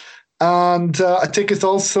history. And I think it's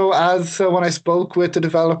also, as when I spoke with the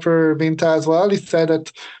developer Minta as well, he said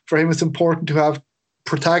that for him it's important to have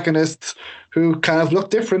protagonists who kind of look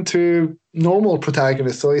different to normal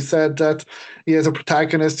protagonists. So he said that he has a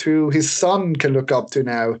protagonist who his son can look up to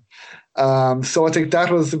now. So I think that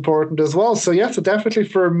was important as well. So yeah, so definitely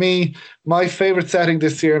for me, my favorite setting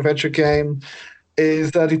this year, adventure game, is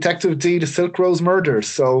Detective D: The Silk Rose Murders.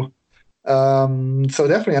 So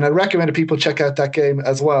definitely, and I recommend that people check out that game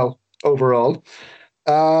as well. Overall,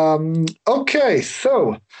 okay.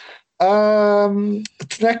 So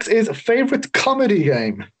next is a favorite comedy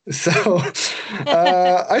game. So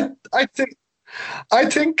I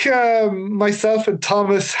think myself and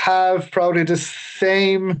Thomas have probably the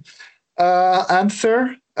same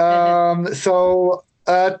answer. So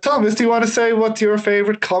Thomas, do you want to say what your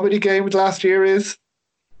favorite comedy game last year is?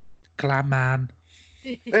 Clamman.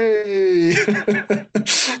 Hey.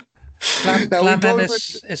 Clamman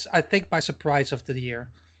is, I think, my surprise of the year.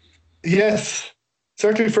 Yes,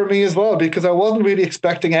 certainly for me as well, because I wasn't really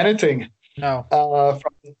expecting anything No.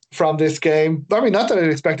 From this game. I mean, not that I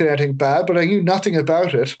expected anything bad, but I knew nothing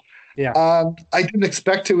about it. Yeah. And I didn't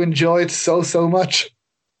expect to enjoy it so much.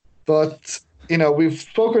 But, we've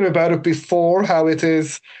spoken about it before, how it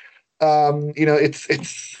is,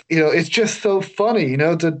 it's just so funny,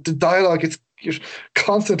 the dialogue, you're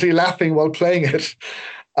constantly laughing while playing it.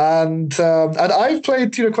 And I've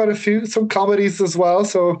played, quite some comedies as well.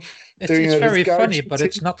 So it's very funny, but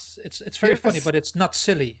it's not, it's very funny, but it's not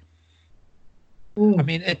silly. I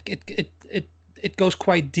mean, it goes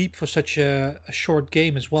quite deep for such a short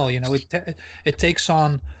game as well. It takes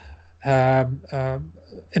on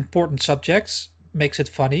important subjects, makes it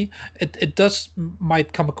funny. It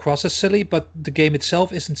might come across as silly, but the game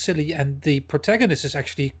itself isn't silly, and the protagonist is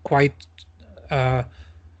actually quite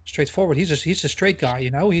straightforward. He's a straight guy.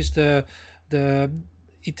 He's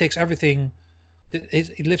he takes everything.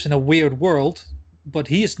 He lives in a weird world, but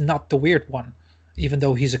he is not the weird one, even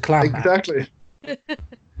though he's a clown. Exactly. I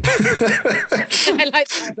like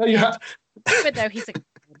that. No, yeah. Even though he's a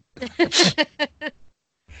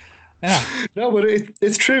Yeah. No, but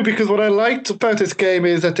it's true, because what I liked about this game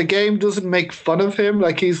is that the game doesn't make fun of him.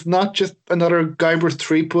 Like, he's not just another Guybrush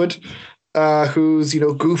Threepwood who's,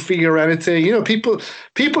 goofy or anything.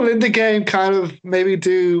 People in the game kind of maybe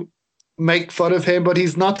do make fun of him, but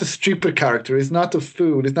he's not the stupid character. He's not the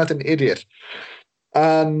fool. He's not an idiot.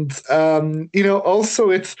 And, also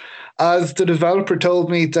it's, as the developer told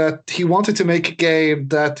me, that he wanted to make a game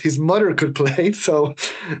that his mother could play. So,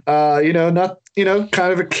 not,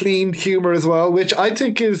 kind of a clean humor as well, which I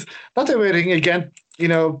think is not that anything against,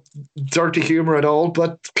 dirty humor at all,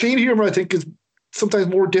 but clean humor, I think, is sometimes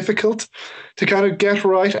more difficult to kind of get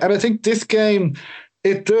right. And I think this game,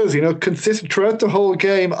 it does, consistent throughout the whole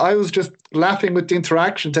game. I was just laughing with the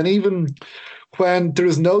interactions, and even when there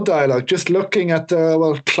was no dialogue, just looking at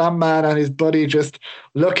the Clam Man and his buddy, just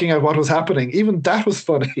looking at what was happening, even that was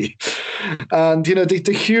funny. And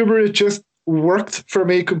the humor, it just worked for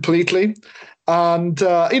me completely. And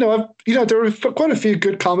there were quite a few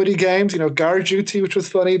good comedy games. Guard Duty, which was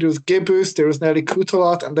funny. There was Gibbous, there was Nelly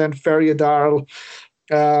Kutalot, and then Ferry Darl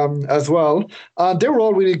as well. And they were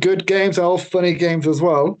all really good games, all funny games as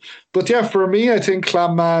well. But yeah, for me, I think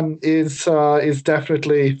Clam Man is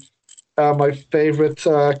definitely my favorite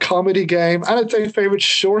comedy game, and I'd say favorite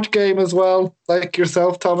short game as well, like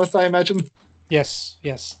yourself, Thomas, I imagine. Yes,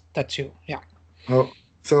 that too. Yeah. Oh,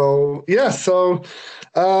 so yeah,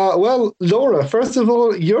 well, Laura, first of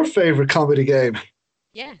all, your favorite comedy game?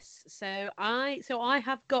 Yes, so I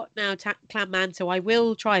have got now Clam Man, so I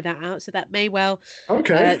will try that out. So that may well join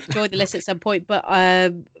the list at some point, but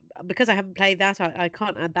because I haven't played that, I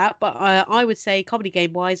can't add that. But I would say comedy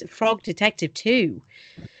game wise, Frog Detective 2.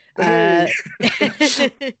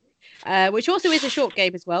 Which also is a short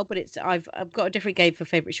game as well, but I've got a different game for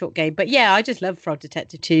favorite short game. But yeah, I just love Frog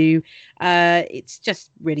Detective 2. It's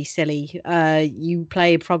just really silly. You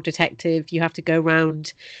play a frog detective. You have to go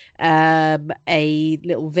around a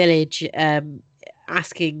little village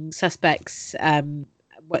asking suspects,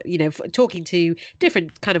 talking to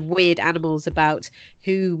different kind of weird animals about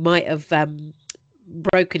who might have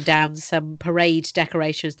broken down some parade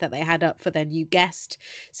decorations that they had up for their new guest.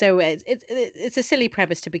 So it's a silly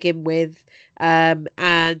premise to begin with,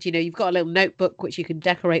 and you've got a little notebook which you can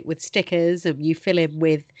decorate with stickers, and you fill in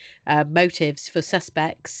with motives for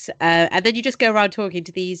suspects, and then you just go around talking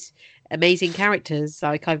to these amazing characters,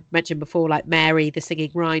 like I've mentioned before, like Mary, the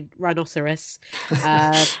singing rhinoceros,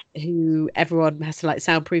 who everyone has to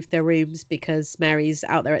soundproof their rooms because Mary's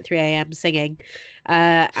out there at 3 a.m. singing,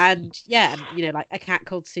 and like a cat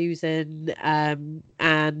called Susan,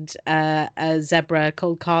 and a zebra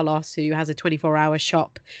called Carlos, who has a 24-hour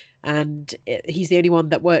shop. And he's the only one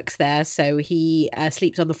that works there, so he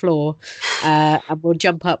sleeps on the floor and will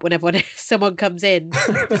jump up whenever someone comes in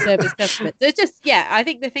to serve his customers. So it's just, I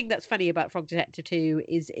think the thing that's funny about Frog Detective 2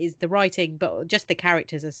 is the writing, but just the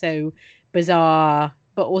characters are so bizarre,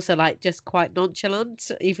 but also just quite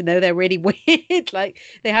nonchalant, even though they're really weird.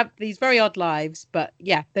 They have these very odd lives, but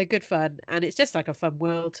yeah, they're good fun, and it's just a fun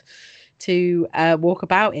world to walk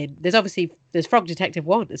about in. There's Frog Detective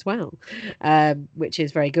 1 as well, which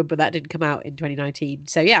is very good, but that didn't come out in 2019.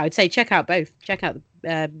 So yeah, I'd say check out both. Check out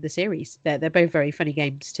the series. They're both very funny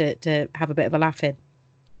games to have a bit of a laugh in.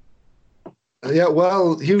 Yeah,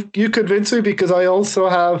 well, you convinced me, because I also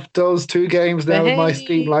have those two games now in my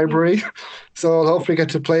Steam library, so I'll hopefully get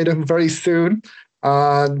to play them very soon.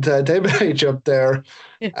 And they may jump there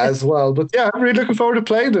as well. But yeah, I'm really looking forward to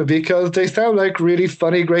playing them, because they sound like really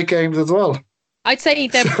funny, great games as well. I'd say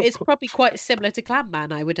it's probably quite similar to Clam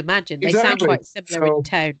Man, I would imagine. They sound quite similar in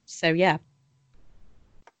tone. So yeah.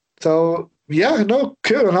 So Yeah, no,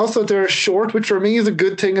 cool. And also they're short, which for me is a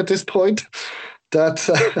good thing at this point.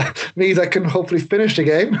 That means I can hopefully finish the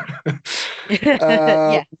game.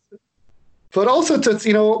 Yeah. But also,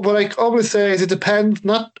 what I always say is it depends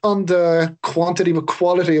not on the quantity but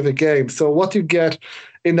quality of the game. So what you get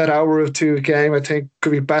in that hour or two game, I think,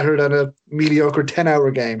 could be better than a mediocre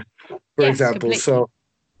 10-hour game, for example. Completely.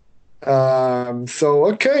 So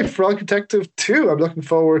okay, Frog Detective 2. I'm looking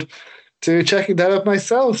forward to checking that out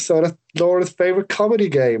myself. So that's Laura's favorite comedy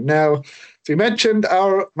game. Now, so we mentioned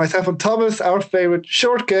myself and Thomas, our favorite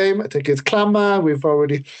short game, I think, is Clanman. We've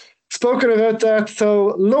already spoken about that.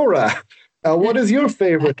 So Laura, what is your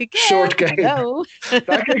favorite short game? Hello.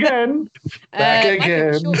 Back again. Back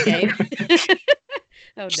again. Short game.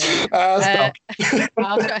 Oh no! Stop.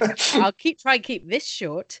 I'll try and keep this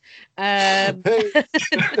short. Mine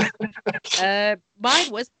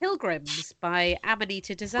was Pilgrims by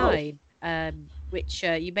Amanita Design, which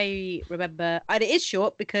you may remember, and it is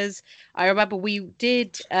short because I remember we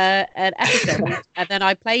did an episode and then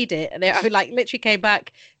I played it, and I literally came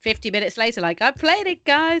back 50 minutes later, like, I played it,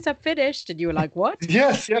 guys, I finished, and you were like, what?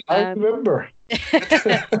 Yes, I remember.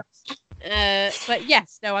 But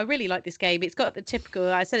yes, no, I really like this game. It's got the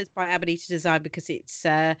typical. I said it's by Amanita Design because it's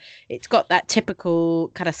got that typical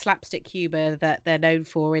kind of slapstick humor that they're known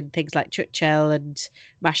for in things like Churchill and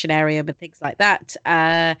Machinarium and things like that.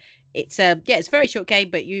 It's a very short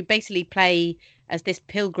game, but you basically play as this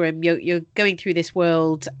pilgrim. You're going through this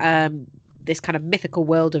world, this kind of mythical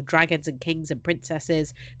world of dragons and kings and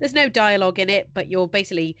princesses. There's no dialogue in it, but you're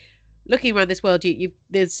basically looking around this world.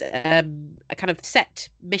 There's a kind of set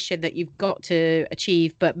mission that you've got to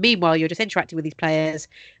achieve, but meanwhile you're just interacting with these players,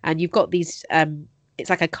 and you've got these it's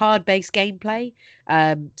like a card-based gameplay.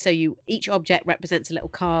 So each object represents a little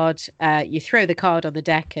card. You throw the card on the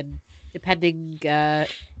deck, and depending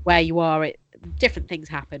where you are, different things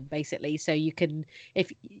happen basically. So you can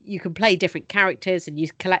play different characters, and you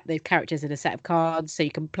collect those characters in a set of cards. So you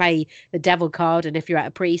can play the devil card, and if you're at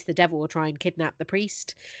a priest, the devil will try and kidnap the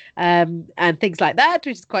priest, and things like that,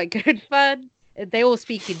 which is quite good fun. They all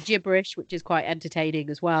speak in gibberish, which is quite entertaining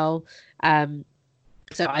as well.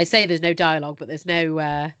 So I say there's no dialogue, but there's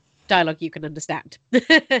no dialogue you can understand. So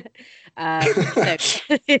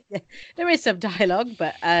there is some dialogue,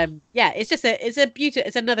 but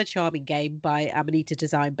it's another charming game by Amanita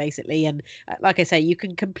Design basically. And like I say, you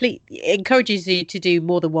can it encourages you to do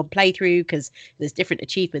more than one playthrough because there's different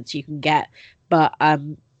achievements you can get. But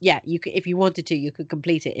you could, if you wanted to, you could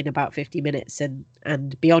complete it in about 50 minutes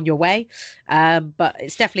and be on your way. But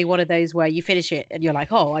it's definitely one of those where you finish it and you're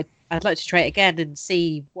like, oh, I'd like to try it again and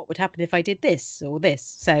see what would happen if I did this or this.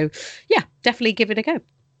 So, yeah, definitely give it a go.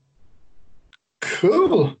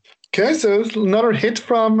 Cool. Okay, so it's another hit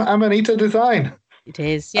from Amanita Design. It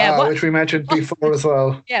is, yeah. Which we mentioned before as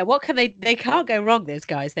well. Yeah, what can they can't go wrong, those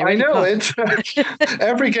guys. I know it.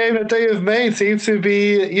 Every game that they have made seems to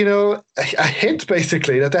be, a hit,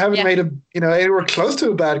 basically, that they haven't made anywhere close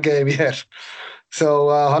to a bad game yet. So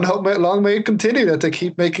I hope long may it continue that they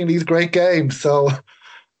keep making these great games. So,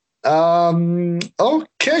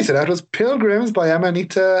 okay, so that was Pilgrims by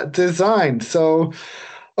Amanita Design. So,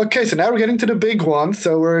 okay, so now we're getting to the big one.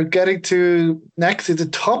 So we're getting to next is the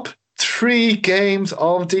top 3 games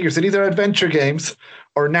of the year. So these are adventure games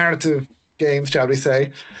or narrative games, shall we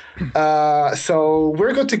say. So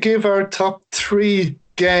we're going to give our top 3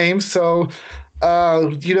 games. So,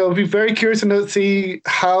 be very curious to see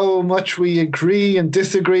how much we agree and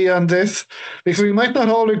disagree on this, because we might not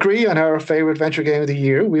all agree on our favorite adventure game of the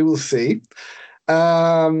year. We will see.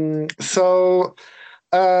 So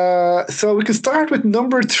we can start with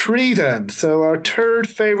number 3 then. So our third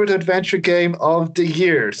favorite adventure game of the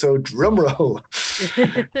year. So drum roll.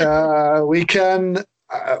 We can.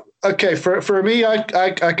 Okay, for me, I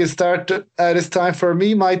can start this time. For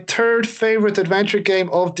me, my third favorite adventure game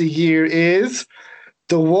of the year is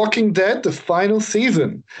The Walking Dead: The Final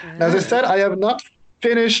Season. Now, as I said, I have not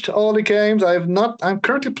finished all the games. I'm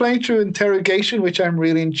currently playing through Interrogation, which I'm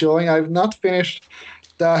really enjoying. I've not finished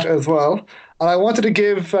that as well. And I wanted to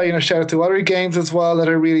give shout out to other games as well that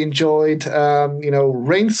I really enjoyed.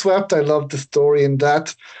 Rainswept, I loved the story in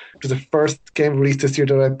that. It was the first game released this year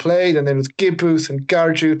that I played. And then it was Gibbous and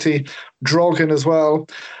Guard Duty, Drogon as well.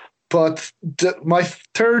 But my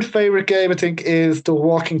third favorite game, I think, is The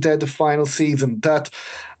Walking Dead: The Final Season. That,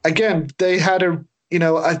 again, they had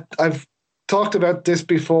I've talked about this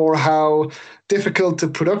before, how difficult the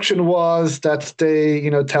production was, that they,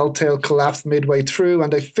 Telltale collapsed midway through,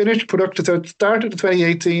 and they finished production. So it started in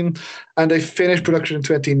 2018 and they finished production in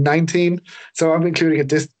 2019. So I'm including it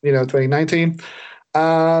this, 2019.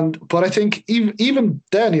 But I think even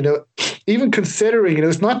then, even considering,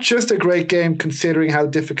 it's not just a great game considering how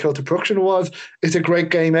difficult the production was, it's a great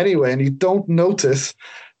game anyway. And you don't notice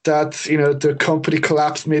that, the company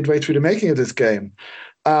collapsed midway through the making of this game.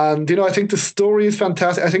 And, I think the story is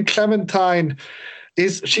fantastic. I think Clementine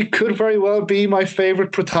she could very well be my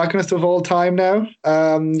favorite protagonist of all time now.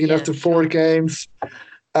 After 4 games,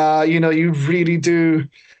 you really do,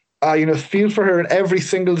 feel for her in every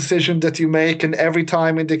single decision that you make and every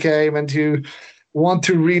time in the game, and you want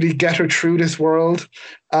to really get her through this world.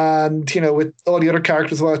 And, with all the other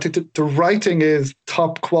characters as well, I think the writing is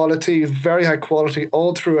top quality, very high quality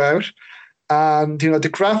all throughout. And, the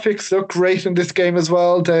graphics look great in this game as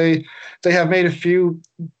well. They have made a few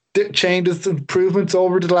changes, improvements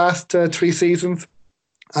over the last 3 seasons.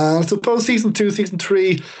 I suppose season 2, season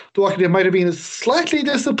 3, The Walking Dead might have been slightly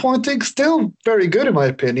disappointing. Still very good in my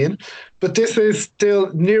opinion, but this is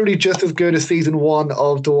still nearly just as good as season 1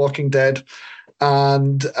 of The Walking Dead.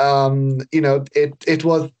 And it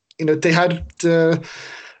was, they had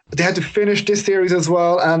to finish this series as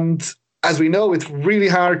well. And as we know, it's really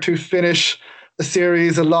hard to finish a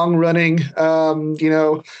series, a long running,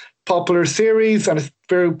 popular series, and it's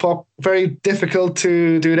very difficult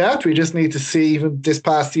to do that. We just need to see even this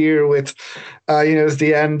past year with,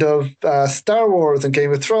 the end of Star Wars and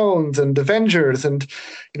Game of Thrones and Avengers, and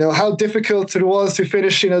how difficult it was to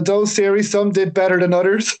finish those series. Some did better than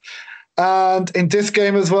others, and in this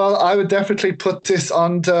game as well, I would definitely put this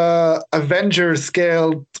on the Avengers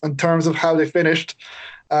scale in terms of how they finished.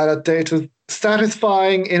 That it was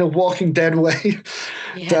satisfying in a Walking Dead way.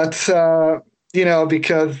 Yeah. That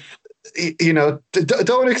because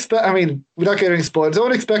don't expect. I mean, without getting spoiled,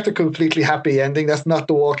 don't expect a completely happy ending. That's not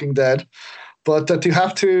The Walking Dead, but that you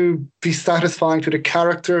have to be satisfying to the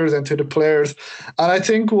characters and to the players. And I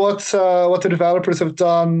think what the developers have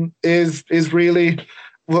done was really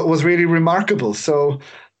remarkable. So,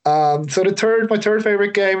 my third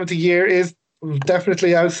favorite game of the year is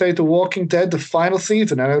definitely, I would say, The Walking Dead, the final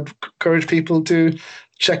season. And I would encourage people to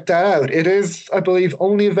check that out. It is, I believe,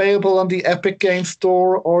 only available on the Epic Games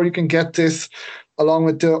Store, or you can get this along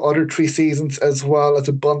with the other 3 seasons as well as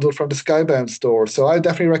a bundle from the Skybound store. So I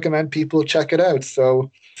definitely recommend people check it out.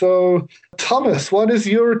 So Thomas, what is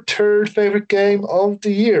your third favorite game of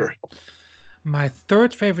the year? My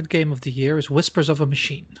third favorite game of the year is Whispers of a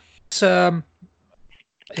Machine. It's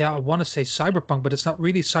I want to say cyberpunk, but it's not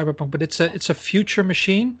really cyberpunk. But it's a future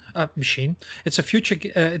machine. It's a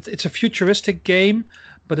it's a futuristic game,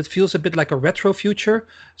 but it feels a bit like a retro future.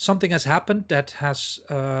 Something has happened that has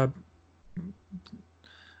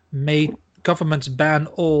made governments ban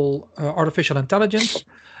all artificial intelligence,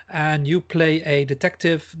 and you play a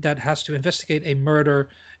detective that has to investigate a murder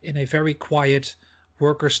in a very quiet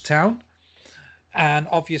workers' town. And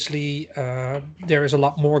obviously, there is a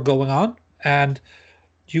lot more going on, and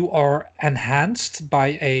you are enhanced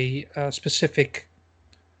by a specific,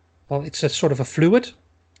 it's a sort of a fluid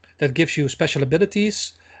that gives you special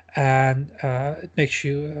abilities, and it makes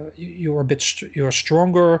you you're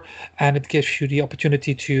stronger, and it gives you the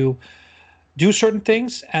opportunity to do certain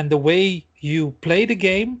things. And the way you play the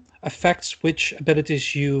game affects which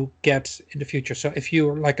abilities you get in the future. So if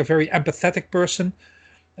you're like a very empathetic person,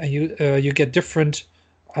 and you get different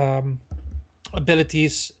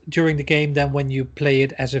abilities during the game than when you play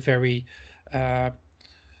it as a very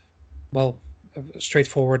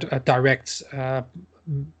straightforward, direct,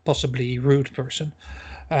 possibly rude person,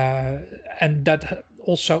 and that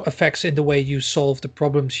also affects in the way you solve the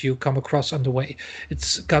problems you come across on the way.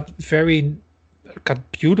 It's got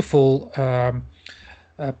beautiful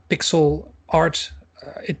pixel art.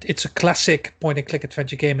 It's a classic point and click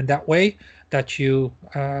adventure game in that way, that you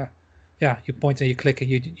point and you click and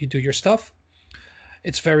you do your stuff.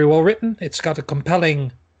 It's very well written. It's got a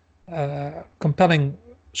compelling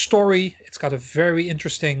story. It's got a very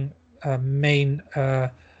interesting main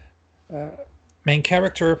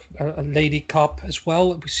character, a lady cop as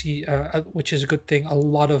well. We see, which is a good thing, a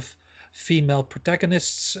lot of female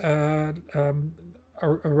protagonists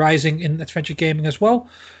arising in adventure gaming as well.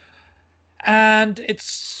 And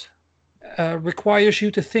it's requires you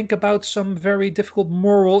to think about some very difficult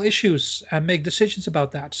moral issues and make decisions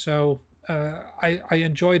about that. So I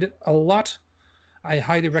enjoyed it a lot. I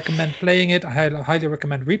highly recommend playing it. I highly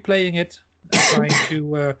recommend replaying it, trying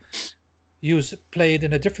to play it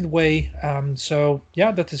in a different way.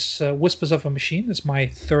 That is Whispers of a Machine. It's my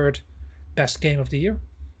third best game of the year.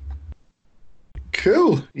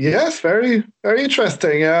 Cool. Yes, very, very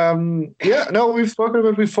interesting. We've spoken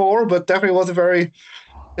about it before, but definitely was a very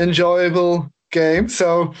enjoyable game.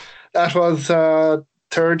 So that was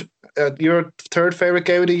your third favorite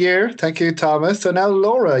game of the year. Thank you, Thomas. So now,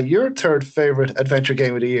 Laura, your third favorite adventure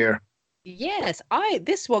game of the year. Yes,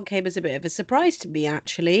 this one came as a bit of a surprise to me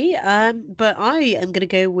actually. But I am going to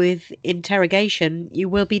go with Interrogation. You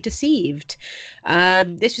Will Be Deceived.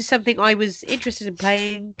 This was something I was interested in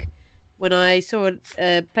playing when I saw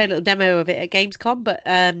play a little demo of it at Gamescom, but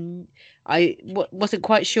wasn't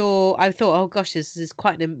quite sure. I thought, oh gosh, this is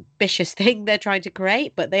quite an ambitious thing they're trying to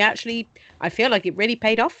create, but they actually, I feel like it really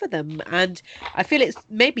paid off for them, and I feel it's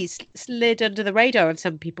maybe slid under the radar of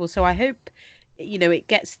some people. So I hope it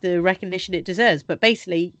gets the recognition it deserves. But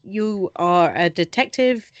basically, you are a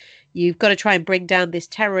detective. You've got to try and bring down this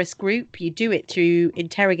terrorist group. You do it through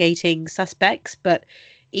interrogating suspects, but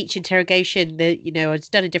each interrogation, it's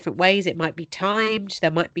done in different ways. It might be timed. There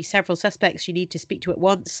might be several suspects you need to speak to at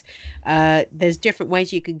once. There's different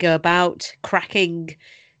ways you can go about cracking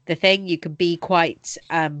the thing. You can be quite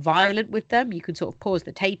violent with them. You can sort of pause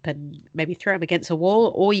the tape and maybe throw them against a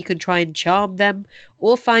wall, or you can try and charm them,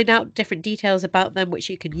 or find out different details about them which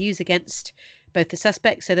you can use against both the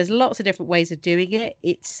suspects. So there's lots of different ways of doing it.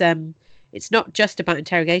 It's not just about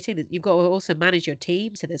interrogating. You've got to also manage your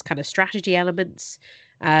team. So there's kind of strategy elements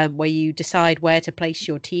where you decide where to place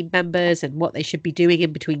your team members and what they should be doing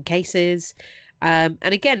in between cases. And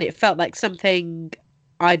again, it felt like something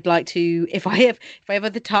I'd like to, if I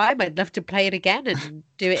have the time, I'd love to play it again and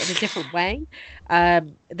do it in a different way.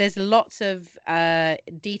 There's lots of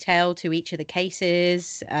detail to each of the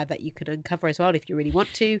cases that you could uncover as well if you really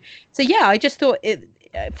want to. So yeah, I just thought it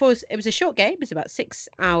was a short game. It's about 6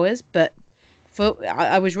 hours, but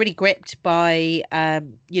I was really gripped by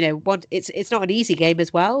it's not an easy game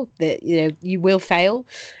as well. That you will fail,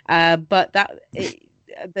 but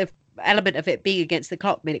the element of it being against the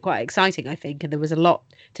clock made it quite exciting, I think, and there was a lot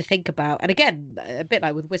to think about. And again, a bit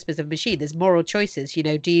like with Whispers of Machine, there's moral choices.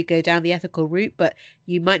 Do you go down the ethical route, but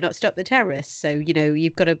you might not stop the terrorists, so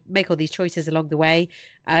you've got to make all these choices along the way.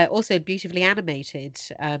 Also beautifully animated.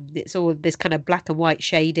 It's all this kind of black and white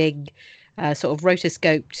shading, sort of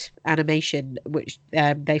rotoscoped animation, which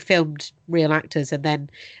they filmed real actors and then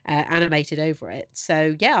animated over it.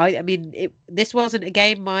 So yeah, I mean, this wasn't a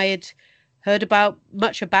game I had heard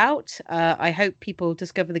much about. I hope people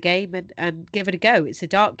discover the game and give it a go. It's a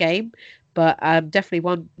dark game, but definitely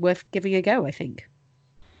one worth giving a go, I think.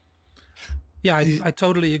 Yeah, I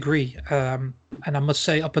totally agree. And I must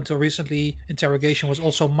say, up until recently, Interrogation was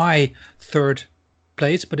also my third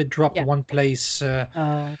place, but it dropped one place. It's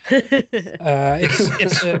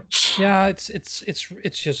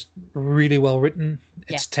just really well written.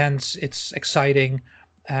 It's tense. It's exciting.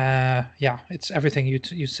 It's everything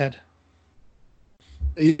you said.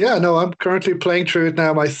 Yeah, no, I'm currently playing through it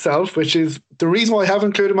now myself, which is the reason why I haven't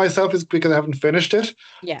included myself is because I haven't finished it.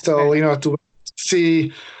 Yeah. So, to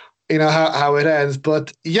see, how it ends.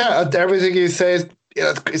 But yeah, everything you say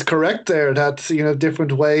is correct there. That's,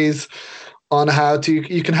 different ways on how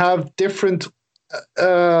you can have different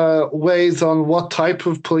ways on what type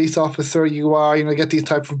of police officer you are, get these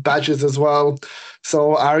type of badges as well.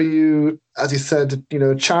 So are you, as you said,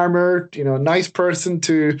 charmer, nice person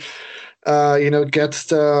to gets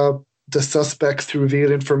the suspects to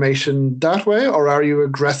reveal information that way, or are you an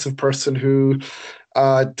aggressive person who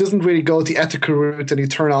doesn't really go the ethical route and you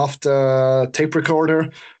turn off the tape recorder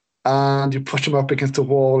and you push them up against the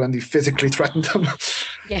wall and you physically threaten them?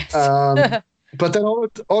 Yes. But then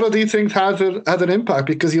all of these things has an impact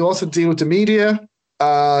because you also deal with the media.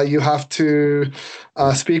 You have to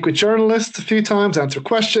speak with journalists a few times, answer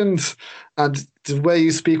questions, and the way you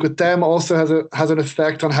speak with them also has an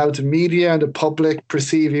effect on how the media and the public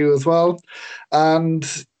perceive you as well.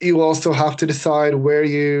 And you also have to decide where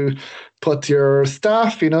you put your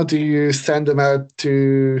staff. Do you send them out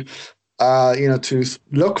to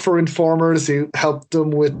look for informers, you get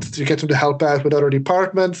them to help out with other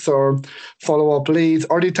departments or follow up leads,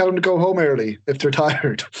 or do you tell them to go home early if they're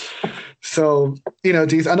tired? So,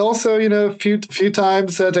 these, and also, a few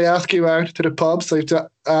times they ask you out to the pub. So you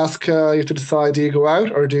have to decide, do you go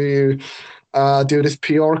out or do you do this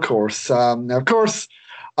PR course? Now, of course,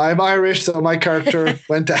 I'm Irish, so my character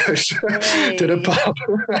went out to the pub.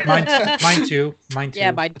 Mine too.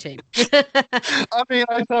 Yeah, mine too. I mean,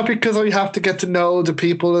 I thought because we have to get to know the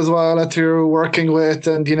people as well that you're working with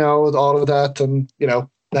and, all of that. And,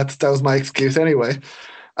 that was my excuse anyway.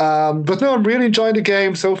 But no, I'm really enjoying the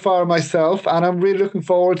game so far myself, and I'm really looking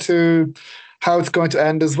forward to how it's going to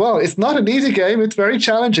end as well. It's not an easy game. It's very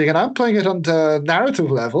challenging, and I'm playing it on the narrative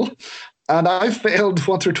level. And I failed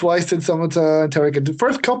once or twice in some of the interrogation. The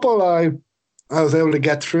first couple I was able to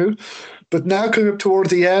get through. But now coming up towards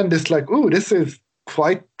the end, it's like, ooh, this is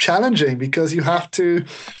quite challenging because you have to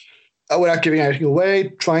without giving anything away,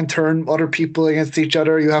 try and turn other people against each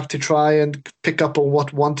other. You have to try and pick up on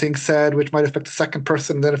what one thing said, which might affect the second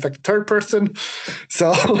person, and then affect the third person.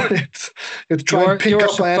 So it's trying to pick you're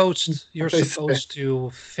up. You're supposed to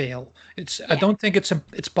fail. I don't think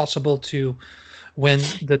it's possible to win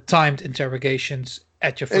the timed interrogations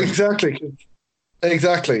at your first.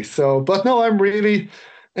 Exactly. So, but no, I'm really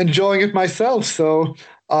enjoying it myself. So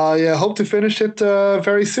I hope to finish it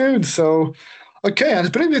very soon. So. Okay, and I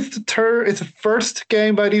believe it's the first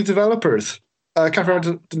game by these developers. I can't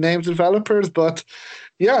remember the names of the developers, but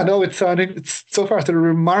yeah, no, it's so far it's a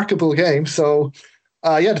remarkable game. So,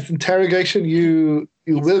 this interrogation, you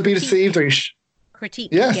will be deceived, or Critique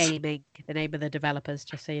Gaming, the name of the developers,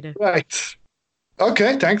 just so you know. Right.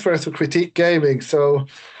 Okay, thanks for Critique Gaming. So,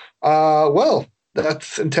 well,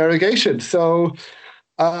 that's interrogation. So,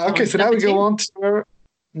 okay, so now we go on to our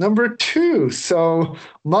number 2. So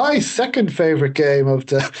my second favorite game of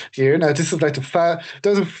the year. Now this is like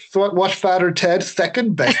doesn't watch Father Ted,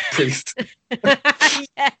 second best priest.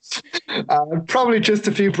 Yes. Probably just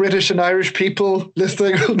a few British and Irish people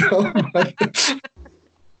listening will know.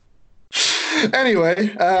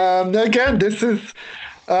 Anyway, again, this is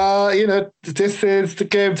this is the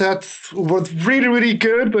game that was really, really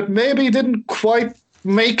good, but maybe didn't quite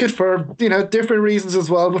make it for different reasons as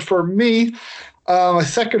well. But for me, my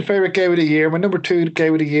second favorite game of the year, my number 2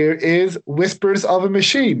 game of the year, is Whispers of a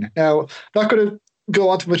Machine. Now, not going to go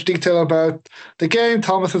on too much detail about the game.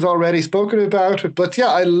 Thomas has already spoken about it, but yeah,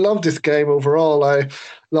 I love this game overall. I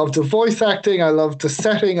love the voice acting. I love the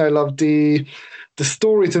setting. I love the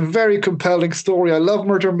story. It's a very compelling story. I love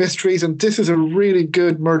murder mysteries, and this is a really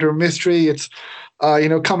good murder mystery. It's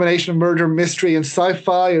combination of murder mystery and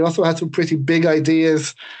sci-fi. It also has some pretty big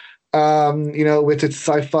ideas. With its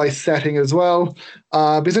sci-fi setting as well.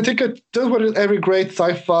 Because I think it does what every great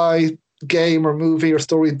sci-fi game or movie or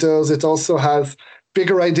story does. It also has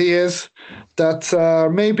bigger ideas that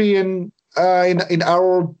maybe in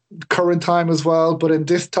our current time as well, but in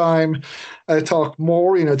this time, I talk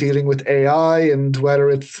more, dealing with AI and whether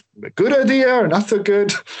it's a good idea or not so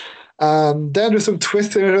good. Then there's some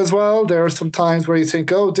twist in it as well. There are some times where you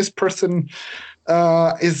think, oh, this person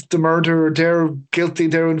is the murderer, they're guilty,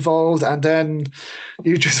 they're involved, and then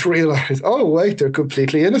you just realize, oh wait, they're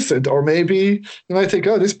completely innocent. Or maybe you might think,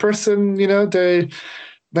 oh, this person, they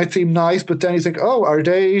might seem nice, but then you think, oh, are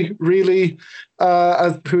they really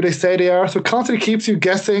as who they say they are? So it constantly keeps you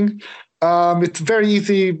guessing. It's a very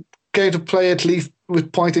easy game to play, at least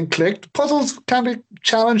with point and click. The puzzles can be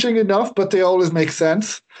challenging enough, but they always make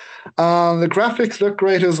sense. The graphics look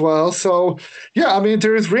great as well. So, yeah, I mean,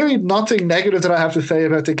 there is really nothing negative that I have to say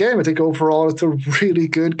about the game. I think overall it's a really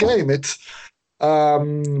good game. It's,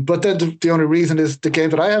 but then the only reason is the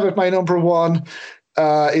game that I have at my number 1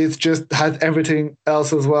 is just has everything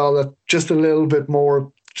else as well. That just a little bit more,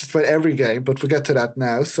 just about every game. But we'll get to that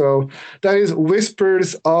now. So that is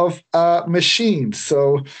Whispers of a Machine.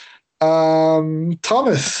 So.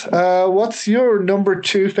 Thomas, what's your number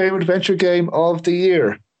 2 favorite adventure game of the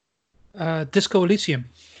year? Disco Elysium.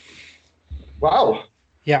 Wow.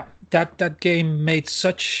 Yeah, that game made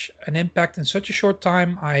such an impact in such a short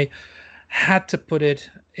time. I had to put it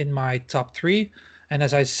in my top 3. And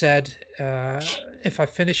as I said, if I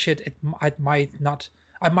finish it, I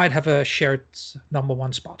might have a shared number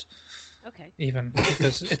 1 spot. Okay. Even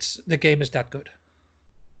because the game is that good.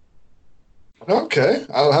 Okay,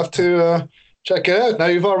 I'll have to check it out. Now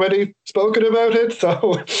you've already spoken about it,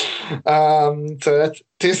 so that's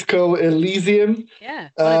Disco Elysium. Yeah,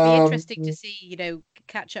 well, it'd be interesting to see,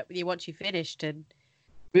 catch up with you once you finished and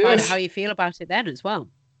find out how you feel about it then as well.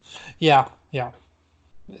 Yeah.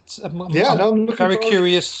 It's I'm very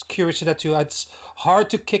curious that too. It's hard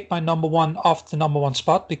to kick my number 1 off the number 1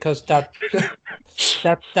 spot because that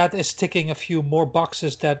is ticking a few more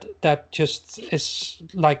boxes that just is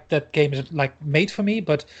like that game is like made for me,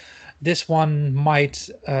 but this one might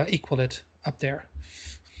equal it up there.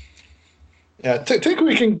 Yeah, I think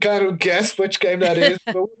we can kind of guess which game that is,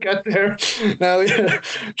 but we'll get there now.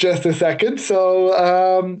 Just a second. So,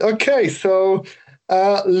 okay, so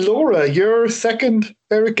Laura, your second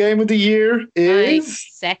favorite game of the year is? My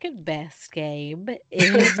second best game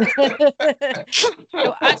is...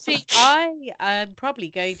 So actually, I am probably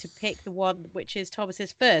going to pick the one which is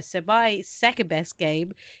Thomas's first. So my second best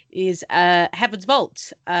game is Heaven's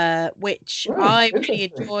Vault, which I really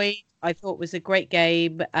enjoyed. I thought was a great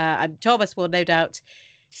game. And Thomas will no doubt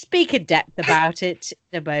speak in depth about it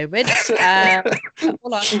in a moment.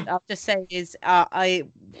 All I'll just say is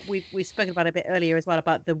we've spoken about it a bit earlier as well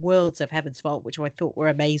about the worlds of Heaven's Vault, which I thought were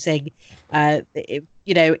amazing.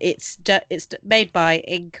 It's made by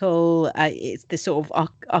Inkle. It's the sort of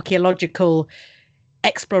archaeological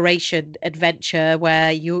exploration adventure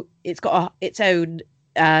where it's got its own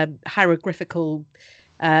hieroglyphical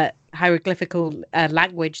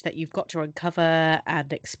language that you've got to uncover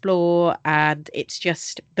and explore, and it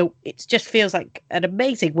just feels like an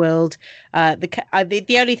amazing world.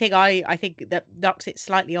 The only thing I think that knocks it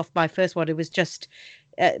slightly off my first one, it was just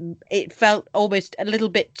it felt almost a little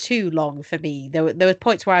bit too long for me. There were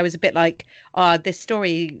points where I was a bit like, this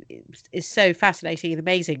story is so fascinating and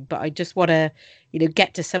amazing, but I just want to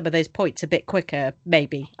get to some of those points a bit quicker,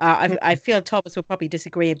 maybe. I feel Thomas will probably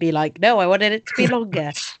disagree and be like, no, I wanted it to be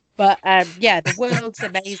longer. But the world's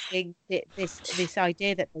amazing. This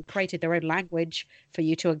idea that they created their own language for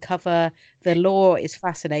you to uncover. The lore is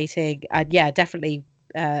fascinating. And definitely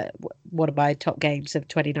one of my top games of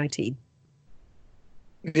 2019.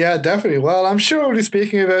 Yeah, definitely. Well, I'm sure we'll be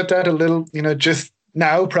speaking about that a little, just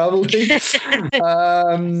now, probably. But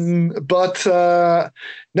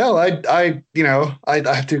no, I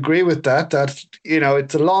have to agree with that. That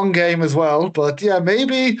it's a long game as well. But yeah,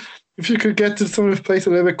 maybe if you could get to some of this place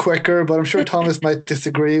a little bit quicker. But I'm sure Thomas might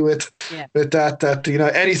disagree with that. That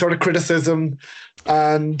any sort of criticism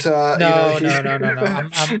and no.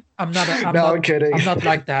 I'm kidding. I'm not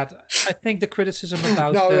like that. I think the criticism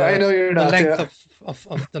about I know you're the not, length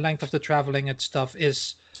of the length of the traveling and stuff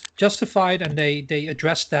is justified, and they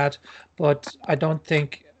addressed that. But I don't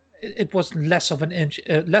think it was less of an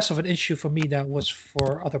issue for me than it was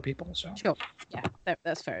for other people. So sure, yeah,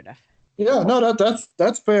 that's fair enough. Yeah, no,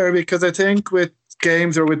 that's fair, because I think with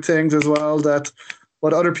games or with things as well, that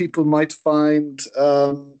what other people might find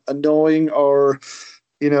annoying or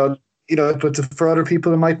but for other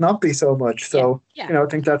people it might not be so much. So I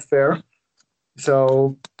think that's fair.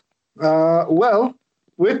 So well,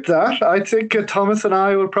 with that, I think Thomas and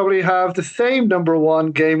I will probably have the same number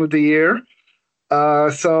one game of the year.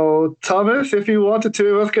 So Thomas, if you want, the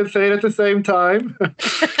two of us can say it at the same time.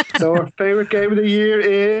 So our favorite game of the year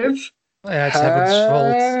is it's Heaven's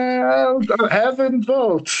Vault. Heaven's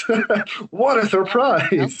Vault. What a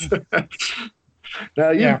surprise!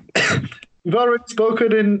 Now you've already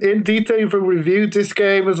spoken in detail. You've reviewed this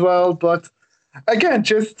game as well, but again,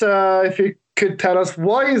 just if you could tell us,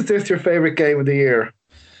 why is this your favorite game of the year?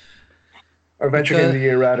 Or adventure game of the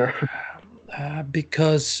year, rather.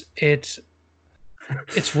 Because its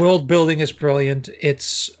world building is brilliant.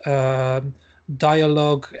 Its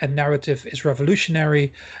dialogue and narrative is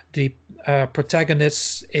revolutionary. The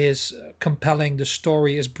protagonist is compelling. The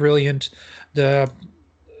story is brilliant. I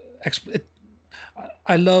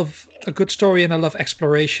love a good story and I love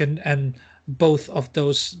exploration, and both of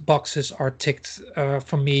those boxes are ticked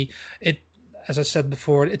for me. As I said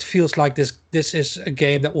before, it feels like this is a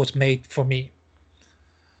game that was made for me.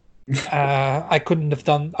 I couldn't have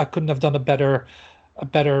done a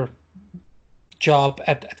better job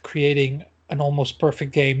at creating an almost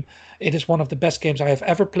perfect game. It is one of the best games I have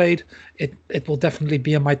ever played. It will definitely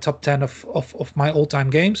be in my top 10 of my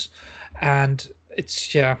all-time games, and it's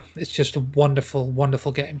just a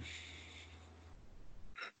wonderful game.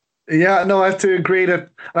 Yeah, no, I have to agree that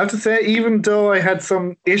I have to say, even though I had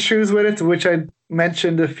some issues with it, which I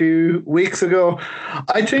mentioned a few weeks ago,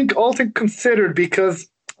 I think all things considered, because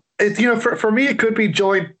it, for me, it could be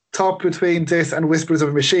joint top between this and Whispers of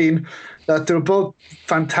a Machine, that they're both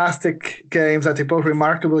fantastic games. I think both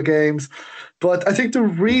remarkable games. But I think the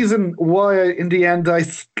reason why, in the end, I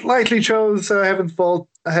slightly chose Heaven's Vault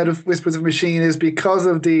ahead of Whispers of a Machine is because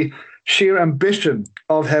of the sheer ambition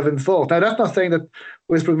of Heaven's Vault. Now, that's not saying that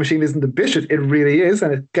Whispers of a Machine isn't ambitious. It really is,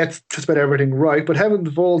 and it gets just about everything right. But Heaven's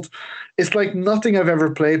Vault is like nothing I've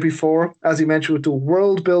ever played before, as you mentioned, with the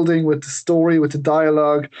world building, with the story, with the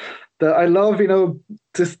dialogue. I love,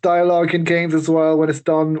 this dialogue in games as well when it's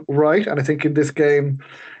done right. And I think in this game,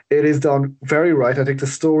 it is done very right. I think the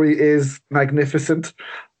story is magnificent.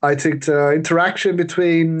 I think the interaction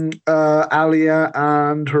between Alia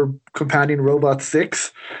and her companion Robot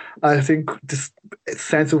 6, I think this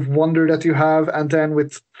sense of wonder that you have. And then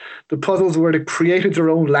with the puzzles where they created their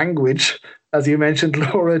own language, as you mentioned,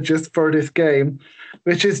 Laura, just for this game,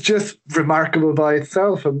 which is just remarkable by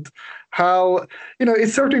itself. And how,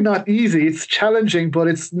 it's certainly not easy. It's challenging, but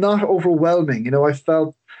it's not overwhelming. I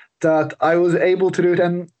felt that I was able to do it.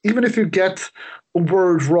 And even if you get a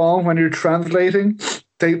word wrong when you're translating,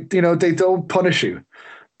 they don't punish you.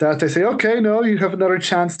 That they say, okay, no, you have another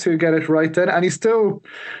chance to get it right then. And you still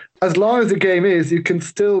as long as the game is, you can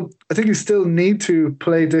still, I think you still need to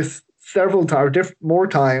play this several times, more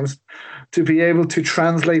times, to be able to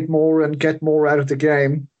translate more and get more out of the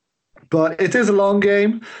game. But it is a long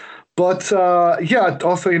game. But yeah,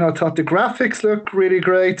 also, I thought the graphics look really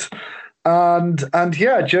great. And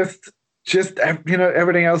yeah, just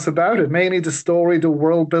everything else about it, mainly the story, the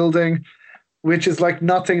world building, which is like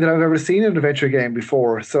nothing that I've ever seen in an adventure game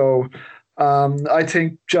before. So I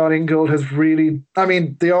think John Ingold has really, I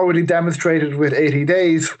mean, they already demonstrated with 80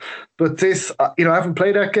 Days, but this, I haven't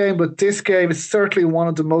played that game, but this game is certainly one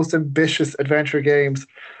of the most ambitious adventure games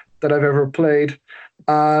that I've ever played.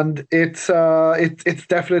 And it's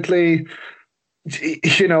definitely,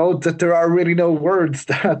 that there are really no words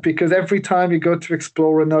that, because every time you go to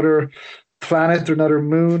explore another planet or another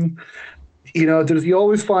moon, you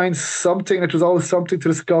always find something. There's always something to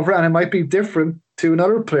discover, and it might be different to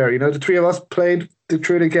another player. The three of us played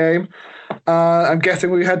through the game. I'm guessing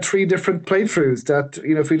we had 3 different playthroughs that,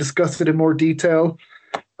 if we discussed it in more detail,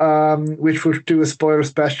 which we'll do a spoiler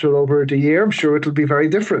special over the year, I'm sure it'll be very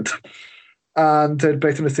different. And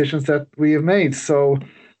based on decisions that we have made. So,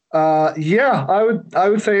 yeah, I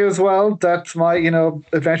would say as well that my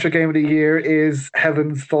adventure game of the year is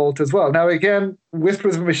Heaven's Vault as well. Now again,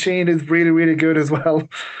 Whispers of a Machine is really, really good as well.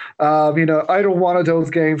 Either one of those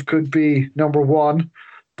games could be number one,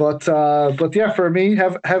 but yeah, for me,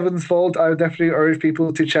 Heaven's Vault, I would definitely urge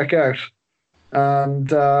people to check out.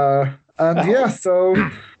 And yeah, so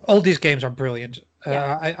all these games are brilliant.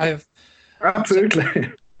 Yeah. I've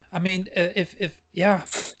absolutely. I mean, if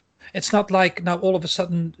it's not like now all of a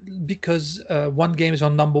sudden because one game is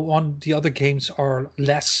on number one, the other games are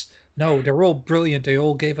less. No, they're all brilliant. They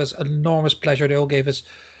all gave us enormous pleasure. They all gave us,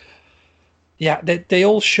 they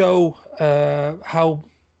all show how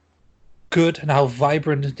good and how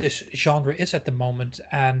vibrant this genre is at the moment.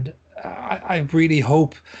 And I really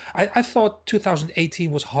hope. I thought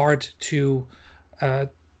 2018 was hard to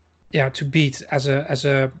beat as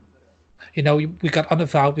a. We got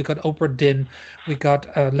Unavowed, we got Obra Dinn, we got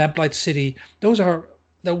Lamplight City. Those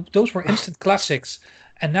were instant classics,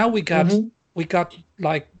 and now we got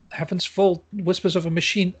like Heaven's Vault, Whispers of a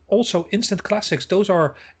Machine, also instant classics. Those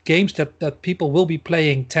are games that people will be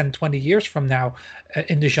playing 10, 20 years from now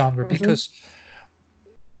in the genre because,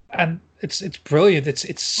 and it's brilliant.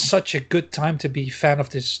 It's such a good time to be a fan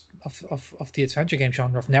of this of the adventure game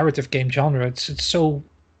genre, of narrative game genre. It's so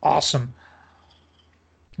awesome.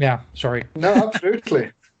 Yeah, sorry. No,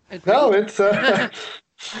 absolutely. No, it's that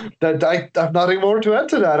I have nothing more to add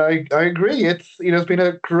to that. I agree. It's it's been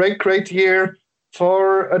a great year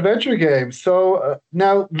for adventure games. So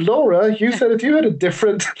now, Laura, you said that you had a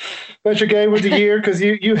different adventure game of the year because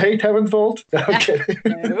you hate Heaven's Vault. Okay.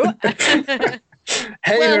 No.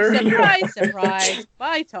 Hater. Well, surprise!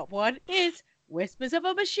 My top one is Whispers of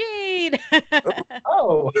a Machine.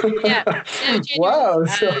 Oh. Yeah. No, wow.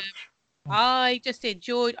 I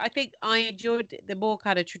think I enjoyed the more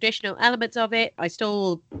kind of traditional elements of it. I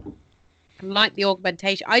still like the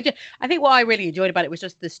augmentation. I think what I really enjoyed about it was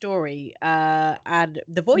just the story and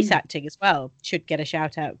the voice acting as well should get a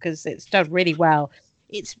shout out because it's done really well.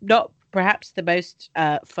 It's not perhaps the most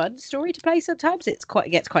fun story to play sometimes. It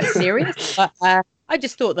gets quite serious, but I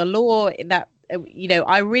just thought the lore in that,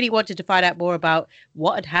 I really wanted to find out more about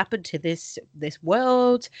what had happened to this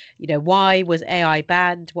world. Why was AI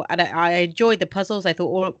banned? And I enjoyed the puzzles. I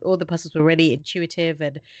thought all the puzzles were really intuitive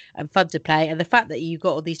and fun to play. And the fact that you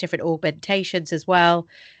got all these different augmentations as well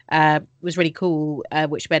was really cool.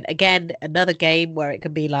 Which meant again another game where it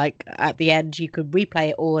could be like at the end you could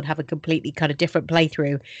replay it all and have a completely kind of different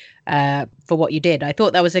playthrough for what you did. I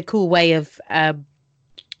thought that was a cool way of.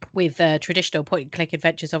 With traditional point and click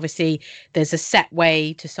adventures, obviously there's a set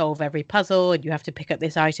way to solve every puzzle and you have to pick up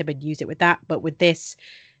this item and use it with that. But with this,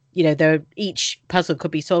 each puzzle could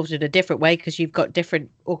be solved in a different way because you've got different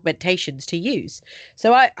augmentations to use.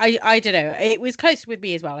 So I don't know, it was close with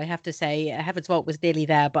me as well, I have to say. Heaven's Vault was nearly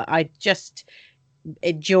there, but I just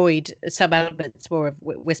enjoyed some elements more of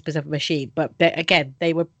Whispers of a Machine. But again,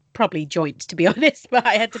 they were probably joints, to be honest, but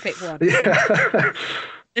I had to pick one. Yeah.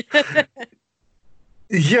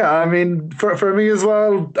 Yeah, I mean, for me as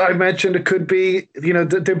well, I mentioned it could be,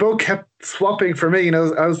 they both kept swapping for me. When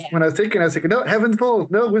I was thinking, no, Heaven's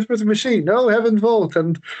Vault, no, Whispers of a Machine, no, Heaven's Vault.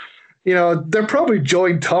 And, they're probably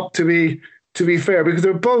joined top to be fair, because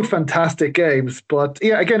they're both fantastic games. But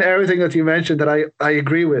yeah, again, everything that you mentioned that I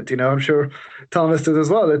agree with, I'm sure Thomas does as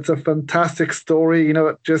well. It's a fantastic story,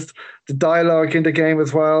 just the dialogue in the game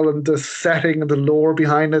as well, and the setting and the lore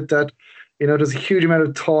behind it that, there's a huge amount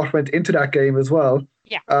of thought went into that game as well.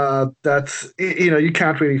 Yeah. That's, you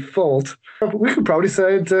can't really fault. We could probably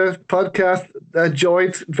say the podcast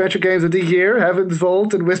joint adventure games of the year: Heaven's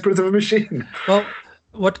Vault and Whispers of a Machine. Well,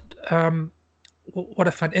 what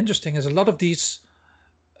I find interesting is a lot of these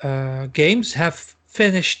games have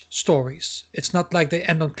finished stories. It's not like they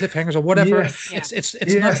end on cliffhangers or whatever. Yes.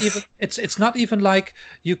 It's not even like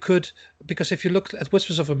you could, because if you look at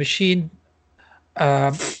Whispers of a Machine,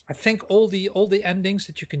 I think all the endings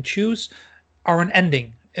that you can choose are an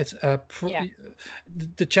ending. It's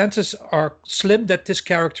the chances are slim that this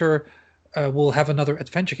character will have another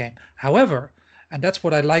adventure game. However, and that's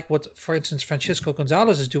what I like, what, for instance, Francisco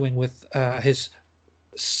Gonzalez is doing with his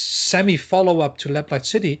semi follow-up to Lamplight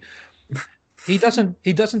City. He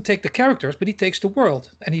doesn't take the characters, but he takes the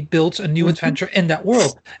world and he builds a new adventure in that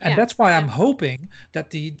world. And that's why I'm hoping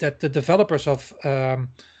that the developers of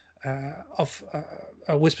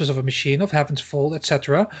Whispers of a Machine, of Heaven's Vault,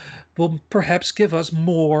 etc., will perhaps give us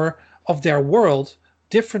more of their world,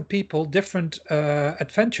 different people, different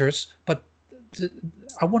adventures. But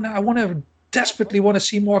I desperately want to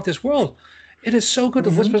see more of this world. It is so good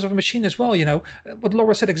of Whispers of a Machine as well, what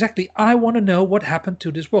Laura said exactly. I want to know what happened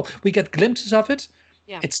to this world. We get glimpses of it.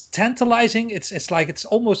 Yeah. It's tantalizing. It's like, it's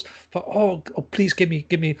almost oh please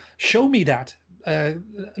show me that.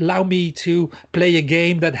 Allow me to play a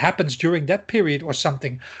game that happens during that period or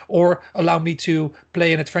something, or allow me to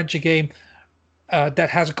play an adventure game that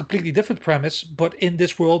has a completely different premise, but in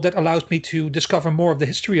this world that allows me to discover more of the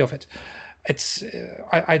history of it. It's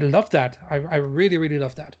I love that. I really, really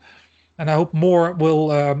love that. And I hope more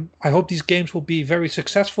will. I hope these games will be very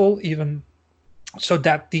successful, even so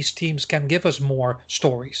that these teams can give us more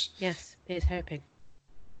stories. Yes, here's hoping.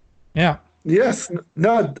 Yeah. Yes.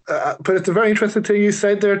 No. But it's a very interesting thing you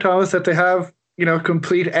said there, Thomas, that they have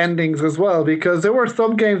complete endings as well, because there were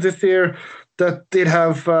some games this year that did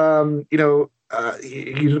have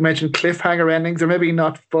you mentioned cliffhanger endings, or maybe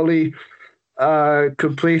not fully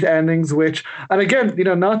complete endings, and again,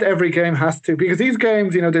 not every game has to, because these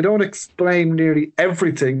games, they don't explain nearly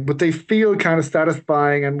everything, but they feel kind of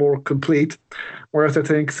satisfying and more complete. Whereas I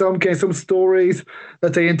think some stories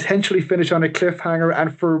that they intentionally finish on a cliffhanger,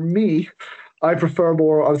 and for me, I prefer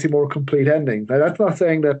more complete endings. Now, that's not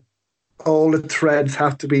saying that all the threads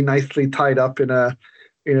have to be nicely tied up in a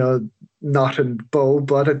knot and bow,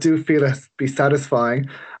 but I do feel it be satisfying.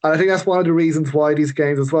 And I think that's one of the reasons why these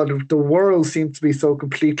games as well, the world seems to be so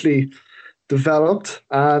completely developed,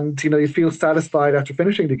 and you feel satisfied after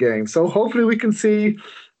finishing the game. So hopefully we can see,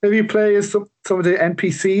 maybe you play as some of the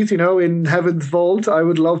NPCs, in Heaven's Vault. I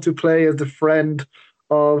would love to play as the friend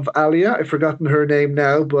of Alia. I've forgotten her name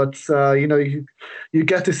now, but you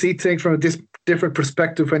get to see things from a different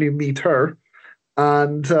perspective when you meet her.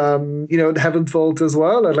 And Heaven's Vault as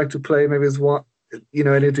well, I'd like to play maybe as one,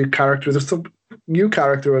 any of the characters, or some new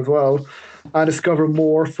character as well, and discover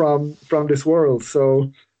more from this world.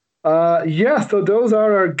 So so those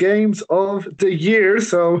are our games of the year.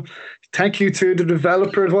 So thank you to the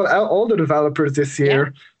developers, all the developers this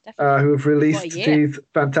year who have released these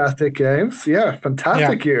fantastic games. Yeah,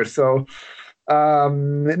 fantastic year. So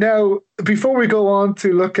now, before we go on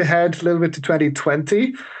to look ahead a little bit to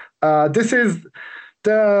 2020, this is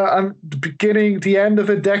the end of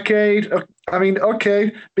a decade. I mean,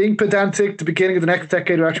 okay, being pedantic, the beginning of the next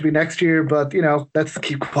decade will actually be next year, but let's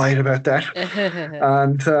keep quiet about that.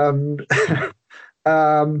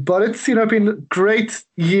 And but it's been a great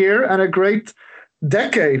year and a great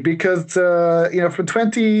decade, because from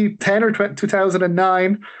 2010 or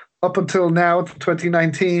 2009 up until now,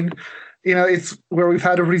 2019, it's where we've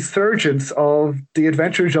had a resurgence of the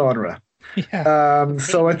adventure genre. Yeah.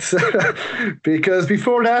 So it's because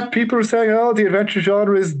before that, people were saying, "Oh, the adventure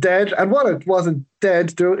genre is dead," and while it wasn't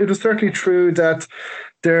dead, it was certainly true that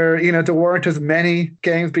there weren't as many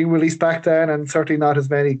games being released back then, and certainly not as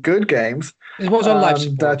many good games. It was on life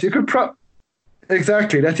support. That you could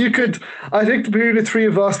exactly that you could. I think between the three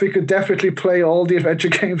of us, we could definitely play all the adventure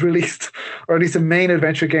games released, or at least the main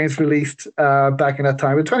adventure games released back in that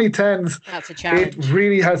time. In 2010s, that's a challenge. It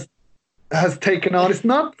really has taken on. It's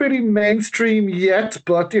not really mainstream yet,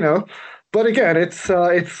 but but again, it's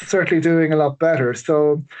certainly doing a lot better.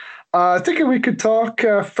 So I think we could talk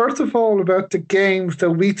first of all about the games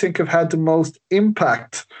that we think have had the most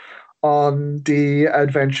impact on the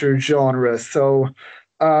adventure genre. So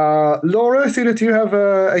Laura, I see that you have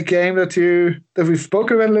a game that we've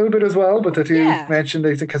spoken about a little bit as well, but that you mentioned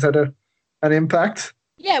that you think has had an impact.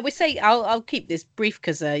 Yeah, we say I'll keep this brief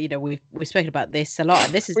because we've spoken about this a lot,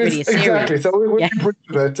 and this is really a series. Exactly, so we're brief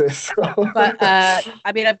about this. But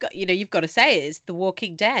I mean, I've got you've got to say it's The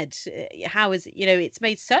Walking Dead. How is it's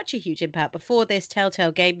made such a huge impact. Before this,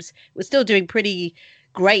 Telltale Games was still doing pretty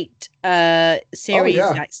great series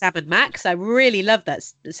like Sam and Max. I really love that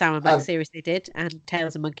Sam and Max series they did, and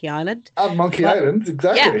Tales of Monkey Island. And Monkey Island,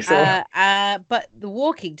 exactly. But The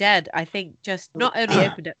Walking Dead, I think, just not only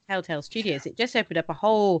opened up Telltale Studios, it just opened up a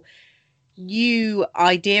whole new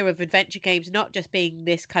idea of adventure games, not just being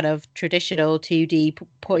this kind of traditional 2D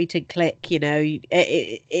point and click.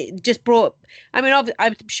 It just brought, I mean,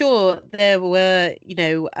 I'm sure there were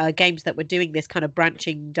games that were doing this kind of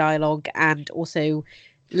branching dialogue and also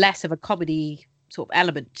less of a comedy sort of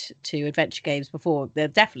element to adventure games before. There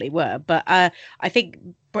definitely were, but I think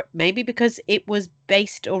maybe because it was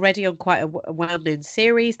based already on quite a well-known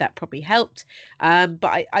series, that probably helped.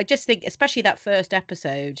 But I just think, especially that first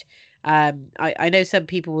episode, I know some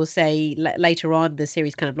people will say later on the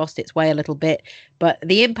series kind of lost its way a little bit, but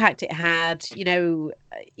the impact it had,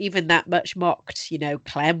 even that much mocked,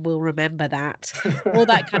 Clem will remember that, all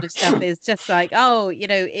that kind of stuff is just like,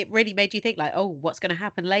 it really made you think like, oh, what's going to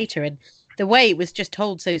happen later? And the way it was just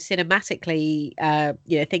told so cinematically,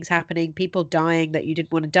 things happening, people dying that you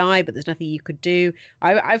didn't want to die, but there's nothing you could do.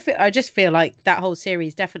 I just feel like that whole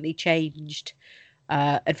series definitely changed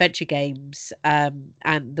adventure games and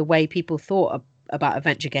the way people thought about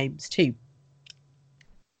adventure games too.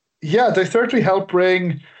 Yeah, they certainly helped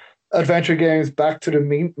bring adventure games back to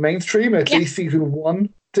the mainstream. At least season 1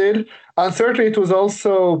 did, and certainly it was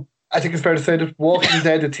also, I think it's fair to say, that Walking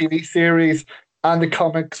Dead, the TV series, and the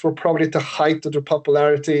comics were probably at the height of their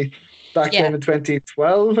popularity back then in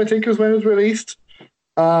 2012. I think was when it was released.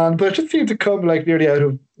 But it just seemed to come like nearly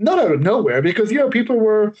not out of nowhere, because people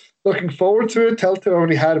were looking forward to it. Telltale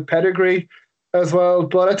already had a pedigree as well.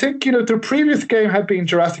 But I think their previous game had been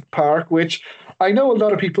Jurassic Park, which I know a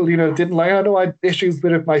lot of people didn't like. I know I had issues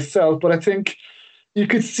with it myself, but I think you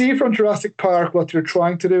could see from Jurassic Park what they're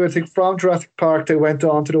trying to do. I think from Jurassic Park they went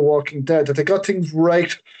on to The Walking Dead, that they got things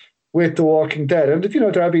right with The Walking Dead. And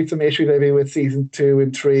there have been some issues maybe with season 2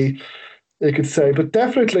 and 3, you could say, but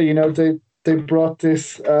definitely they brought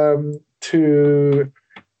this to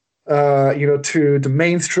the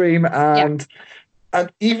mainstream, and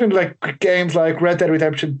even like games like Red Dead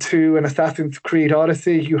Redemption 2 and Assassin's Creed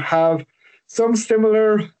Odyssey, you have some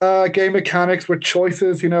similar game mechanics with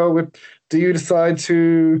choices. Do you decide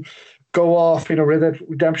to go off, Red Dead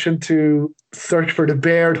Redemption, to search for the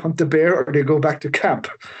bear, hunt the bear, or do you go back to camp?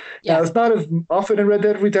 Yeah. Now, it's not as often in Red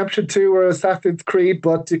Dead Redemption 2 or Assassin's Creed,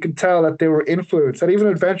 but you can tell that they were influenced. And even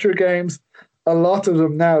adventure games, a lot of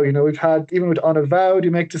them now, we've had, even with Unavowed,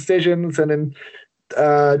 you make decisions, and in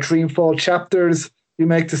Dreamfall Chapters, you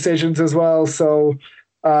make decisions as well. So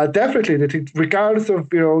definitely, I think regardless of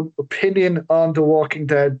opinion on The Walking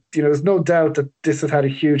Dead, there's no doubt that this has had a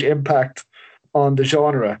huge impact on the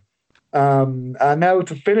genre. And now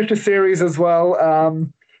to finish the series as well.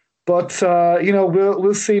 But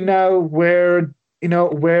we'll see now where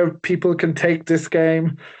people can take this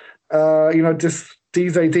game.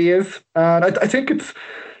 These ideas, and I think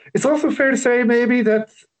it's also fair to say maybe that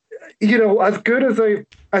as good as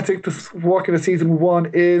I think this Walking Dead season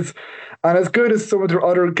 1 is, and as good as some of their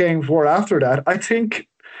other games were after that, I think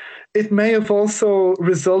it may have also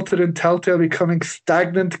resulted in Telltale becoming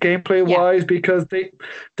stagnant gameplay-wise, because they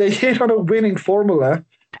hit on a winning formula,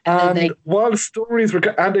 and while the stories were,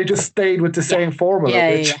 and they just stayed with the same formula.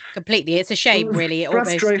 Yeah, completely. It's a shame, really.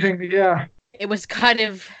 Frustrating, It was kind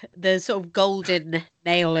of the sort of golden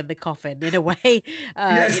nail in the coffin in a way.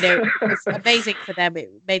 It's amazing for them.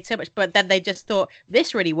 It made so much, but then they just thought,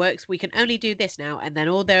 this really works. We can only do this now. And then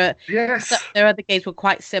all their other games were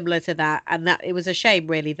quite similar to that. And that it was a shame,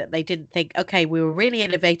 really, that they didn't think, okay, we were really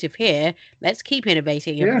innovative here. Let's keep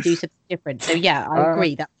innovating and do something different. So yeah, I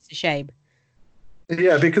agree. That was a shame.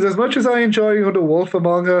 Yeah, because as much as I enjoy The Wolf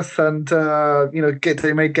Among Us, and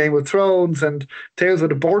they make Game of Thrones and Tales of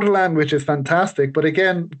the Borderland, which is fantastic, but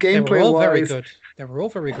again, gameplay-wise, they were all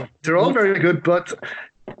very good. They're all very good, but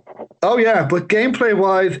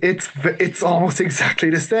gameplay-wise, it's almost exactly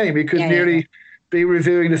the same. You could nearly be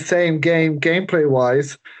reviewing the same game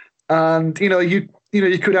gameplay-wise, and you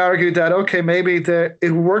could argue that maybe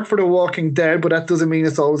it worked for The Walking Dead, but that doesn't mean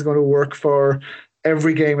it's always going to work for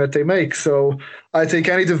every game that they make. So I think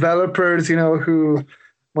any developers, who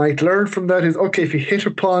might learn from that is, okay, if you hit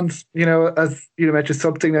upon, as you mentioned,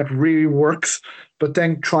 something that really works, but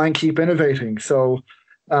then try and keep innovating. So,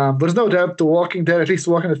 but there's no doubt The Walking Dead, at least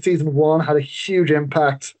The Walking Dead season 1, had a huge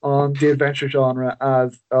impact on the adventure genre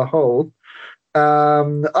as a whole.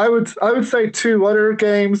 I would say 2 other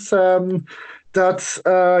games that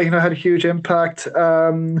had a huge impact.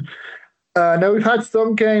 Now, we've had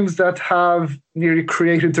some games that have nearly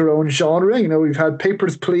created their own genre. We've had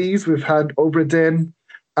Papers, Please, we've had Obra Dinn,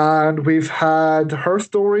 and we've had Her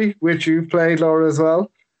Story, which you've played, Laura, as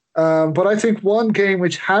well. But I think one game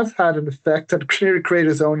which has had an effect that clearly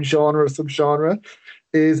created its own genre or subgenre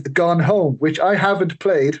is Gone Home, which I haven't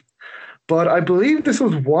played, but I believe this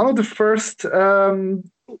was one of the first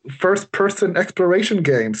person exploration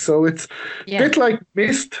games. So it's a bit like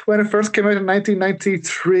Myst when it first came out in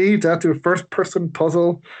 1993, that the first person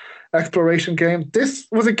puzzle exploration game. This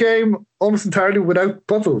was a game almost entirely without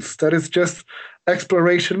puzzles. That is just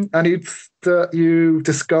exploration, and you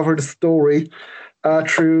discover the story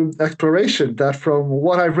through exploration. That from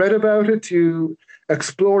what I've read about it, you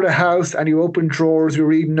explore the house and you open drawers, you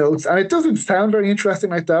read notes, and it doesn't sound very interesting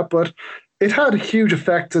like that, but it had a huge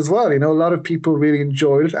effect as well. A lot of people really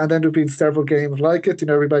enjoyed it, and then there've been several games like it.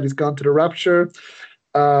 Everybody's gone to the Rapture.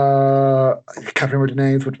 I can't remember the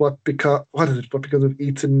names, but what because of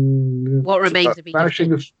Ethan? What Remains of Edith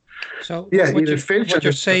Finch. So yeah, what you're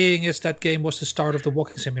saying is that game was the start of the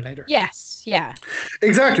walking simulator. Yes, yeah.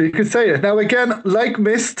 Exactly, you could say it. Now again, like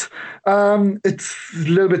Myst, it's a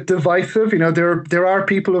little bit divisive. There are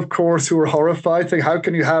people, of course, who are horrified, saying, how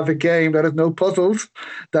can you have a game that has no puzzles,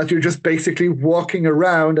 that you're just basically walking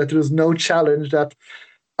around, that there's no challenge,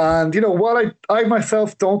 and while I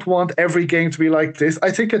myself don't want every game to be like this,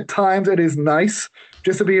 I think at times it is nice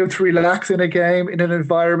just to be able to relax in a game, in an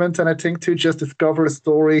environment, and I think to just discover a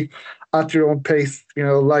story at your own pace,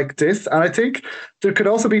 like this. And I think there could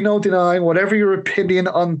also be no denying, whatever your opinion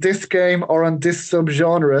on this game or on this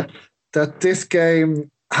subgenre, that this game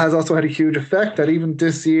has also had a huge effect. That even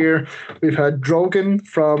this year, we've had Drogen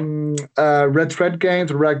from Red Thread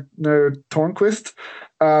Games, Ragnar Tornquist,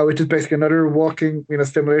 which is basically another walking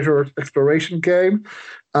simulator or exploration game.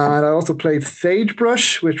 And I also played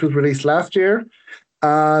Sagebrush, which was released last year.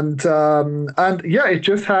 And yeah, it's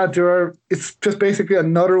just basically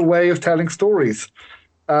another way of telling stories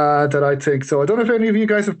that I think. So I don't know if any of you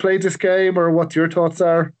guys have played this game or what your thoughts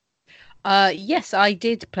are. Yes, I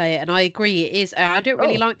did play it, and I agree. It is. I don't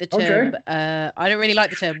really like the term. Okay. I don't really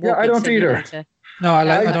like the term. Yeah, I don't either. No, I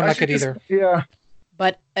don't like it either. Yeah.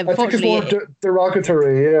 But unfortunately, I think it's more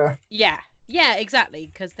derogatory. Yeah. Yeah. Yeah, exactly.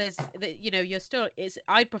 Because there's, you're still.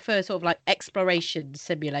 I'd prefer sort of like exploration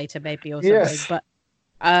simulator maybe or something. Yes. But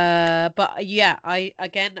yeah,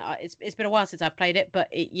 it's been a while since I played it. But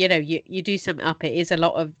you do sum it up. It is a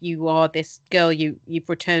lot of, you are this girl. You've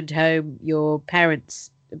returned home. Your parents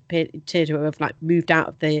appear to have like moved out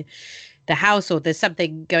of the house, or there's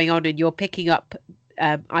something going on, and you're picking up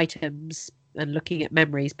items and looking at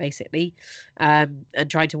memories basically, and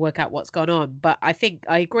trying to work out what's gone on. But I think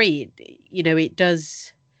I agree,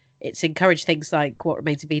 it's encouraged things like What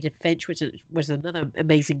Remains of Edith Finch, which was another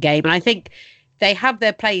amazing game. And I think they have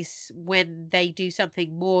their place when they do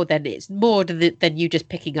something more than you just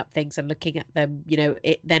picking up things and looking at them.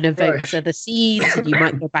 It then evokes other scenes, and you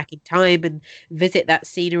might go back in time and visit that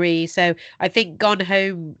scenery. So I think Gone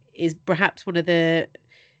Home is perhaps one of the,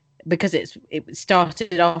 because it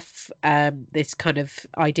started off this kind of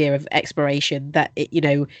idea of exploration, that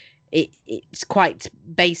it's quite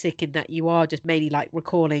basic in that you are just mainly like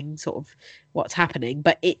recalling sort of what's happening,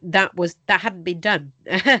 but that hadn't been done.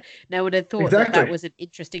 No one had thought that was an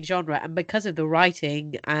interesting genre, and because of the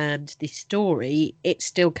writing and the story, it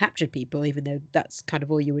still captured people, even though that's kind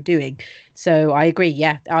of all you were doing. So I agree.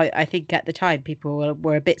 Yeah, I think at the time people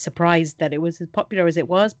were a bit surprised that it was as popular as it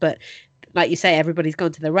was, but like you say, everybody's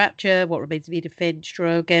gone to the Rapture, What Remains of Edith Finch,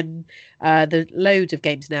 Drogen. There's loads of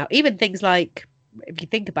games now. Even things like, if you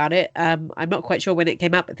think about it, I'm not quite sure when it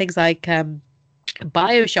came out, but things like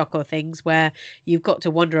BioShock or things where you've got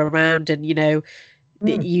to wander around and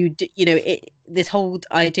this whole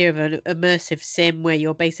idea of an immersive sim where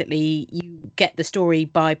you get the story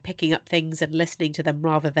by picking up things and listening to them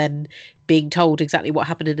rather than being told exactly what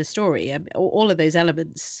happened in the story. All of those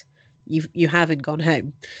elements you haven't Gone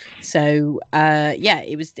Home. So yeah,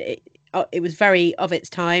 it was very of its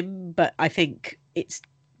time, but I think it's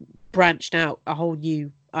branched out a whole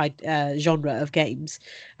new genre of games,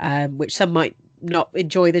 which some might not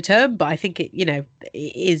enjoy the term, but I think it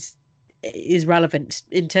is relevant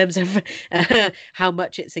in terms of how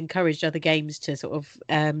much it's encouraged other games to sort of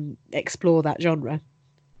explore that genre.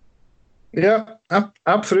 Yeah,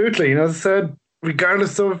 absolutely. As I said,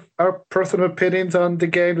 regardless of our personal opinions on the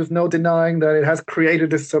game, there's no denying that it has created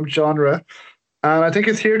this subgenre. And I think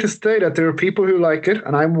it's here to stay, that there are people who like it,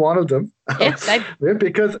 and I'm one of them. Yeah, same.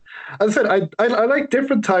 Because, as I said, I like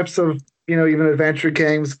different types of, even adventure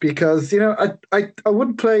games, because, I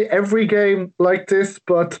wouldn't play every game like this,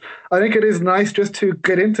 but I think it is nice just to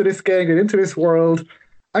get into this game, get into this world,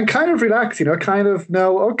 and kind of relax, kind of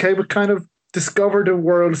know, okay, but kind of discover the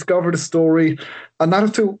world, discover the story, and not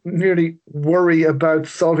have to nearly worry about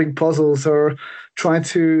solving puzzles or trying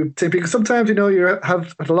to think. Because sometimes, you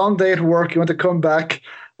have a long day at work, you want to come back,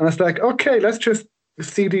 and it's like, okay, let's just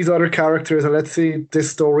see these other characters and let's see this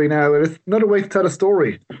story now. And it's another way to tell a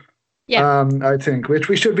story. Yeah. I think, which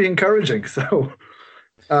we should be encouraging. So,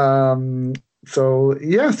 so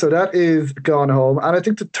that is Gone Home. And I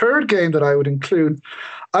think the third game that I would include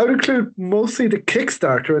mostly the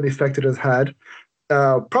Kickstarter and the effect it has had.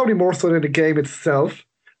 Probably more so than the game itself.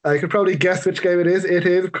 You can probably guess which game it is. It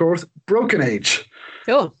is, of course, Broken Age.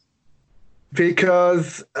 Sure.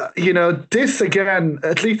 Because, this again,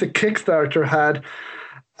 at least the Kickstarter had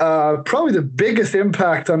probably the biggest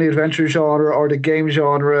impact on the adventure genre or the game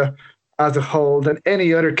genre as a whole than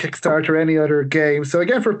any other Kickstarter, any other game. So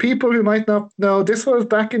again, for people who might not know, this was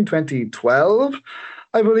back in 2012,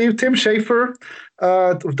 I believe. Tim Schafer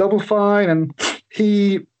of Double Fine, and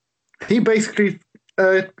he basically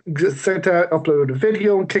uploaded a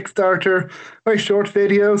video on Kickstarter, very short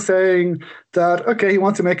video saying that, okay, he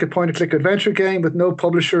wants to make a point-and-click adventure game, but no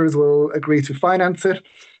publishers will agree to finance it.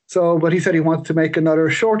 But he said he wants to make another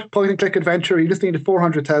short point-and-click adventure. He just needed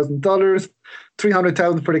 $400,000,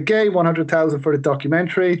 $300,000 for the game, $100,000 for the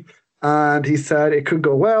documentary. And he said it could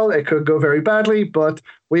go well, it could go very badly, but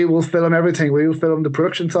we will film everything. We will film the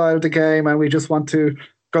production side of the game, and we just want to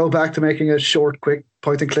go back to making a short, quick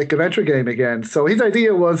point-and-click adventure game again. So his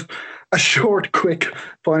idea was a short, quick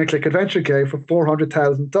point-and-click adventure game for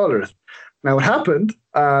 $400,000. Now, what happened,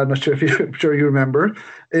 I'm not sure I'm sure you remember,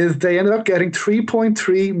 is they ended up getting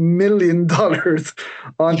 $3.3 million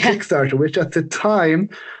on Kickstarter, which at the time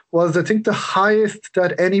was, I think, the highest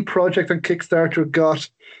that any project on Kickstarter got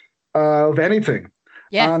of anything.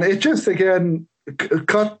 Yeah. And it just, again,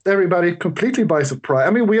 caught everybody completely by surprise. I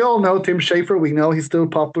mean, we all know Tim Schafer. We know he's still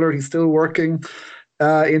popular. He's still working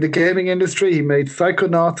in the gaming industry. He made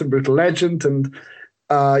Psychonauts and Brutal Legend, and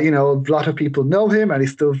a lot of people know him, and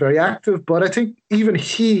he's still very active. But I think even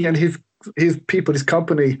he and his people, his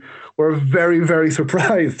company, were very, very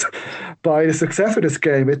surprised by the success of this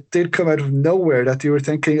game. It did come out of nowhere that you were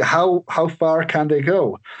thinking, how far can they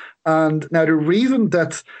go? And now the reason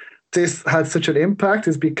that this had such an impact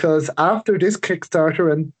is because after this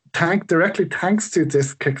Kickstarter, and directly thanks to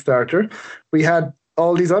this Kickstarter, we had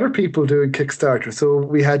all these other people doing Kickstarter. So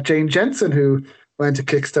we had Jane Jensen, who went to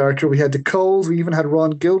Kickstarter. We had the Coles. We even had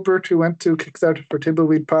Ron Gilbert, who went to Kickstarter for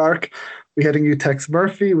Thimbleweed Park. We had a new Tex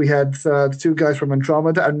Murphy. We had the two guys from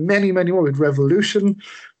Andromeda, and many, many more. We had Revolution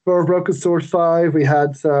for Broken Sword 5. We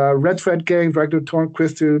had Red Thread Games, Ragnar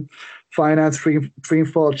Tornquist, who financed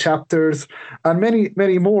Dreamfall chapters, and many,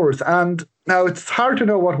 many more. And now it's hard to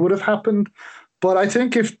know what would have happened, but I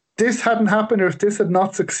think if this hadn't happened, or if this had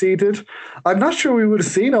not succeeded, I'm not sure we would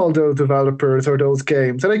have seen all those developers or those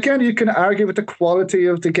games. And again, you can argue with the quality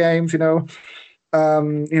of the games. That's,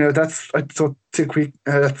 I don't think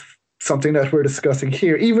that's something that we're discussing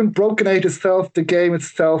here. Even Broken Age itself, the game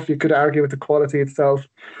itself, you could argue with the quality itself.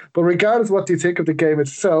 But regardless of what you think of the game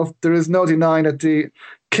itself, there is no denying that the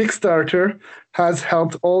Kickstarter has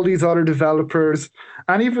helped all these other developers,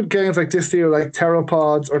 and even games like this year, like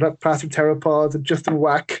Pteropods or that Plastic Pteropods and Justin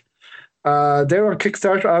Whack. They're on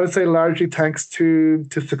Kickstarter, I would say, largely thanks to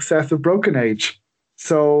success of Broken Age.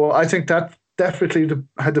 So I think that definitely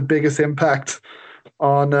had the biggest impact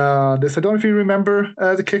on this. I don't know if you remember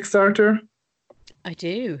the Kickstarter. I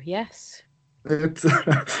do, yes. I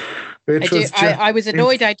was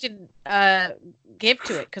annoyed I didn't give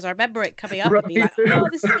to it, because I remember it coming up and being like, oh,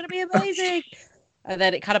 this is going to be amazing. And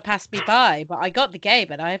then it kind of passed me by. But I got the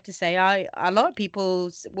game, and I have to say, a lot of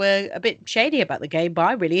people were a bit shady about the game, but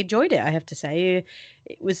I really enjoyed it, I have to say.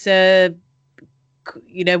 It was, all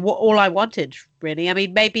I wanted, really. I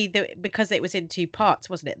mean, maybe because it was in two parts,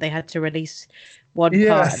 wasn't it? They had to release one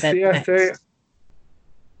part and then next.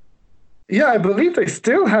 I believe they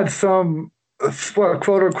still had some,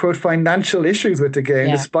 quote unquote, financial issues with the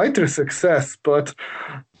game, despite their success. But,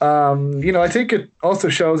 I think it also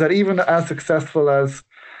shows that even as successful as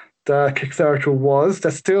the Kickstarter was,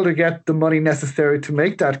 that still to get the money necessary to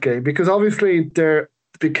make that game, because obviously they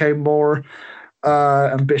became more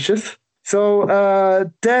ambitious. So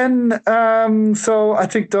so I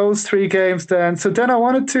think those three games then. So then I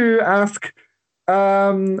wanted to ask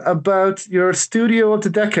about your studio of the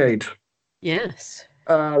decade. Yes.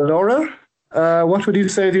 Laura, what would you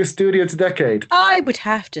say is your studio of the decade? I would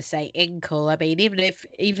have to say Inkle. I mean, even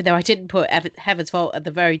though I didn't put Heaven's Vault at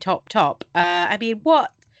the very top, I mean,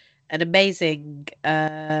 what an amazing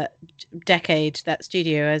decade that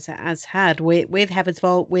studio has had with Heaven's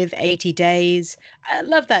Vault, with 80 Days. I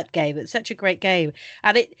love that game. It's such a great game,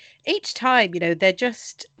 and each time, they're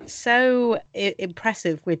just so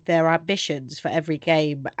impressive with their ambitions for every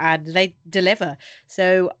game, and they deliver.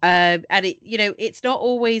 So and it's not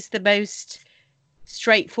always the most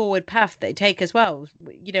straightforward path they take as well,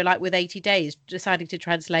 like with 80 Days, deciding to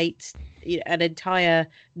translate an entire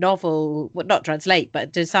novel, well, not translate,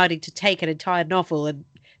 but deciding to take an entire novel and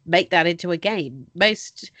make that into a game.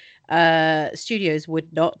 Most studios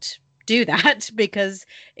would not do that because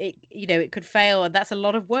it could fail, and that's a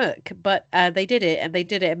lot of work, but they did it, and they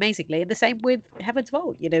did it amazingly. And the same with Heaven's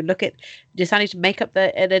Vault. Look at deciding to make up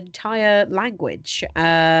an entire language,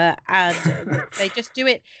 and they just do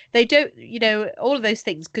it. They don't, all of those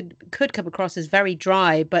things could come across as very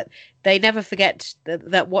dry, but they never forget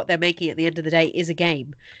that what they're making at the end of the day is a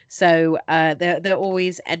game. So they're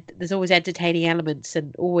always, there's always entertaining elements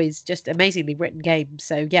and always just amazingly written games.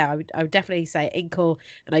 So yeah, I would definitely say Inkle,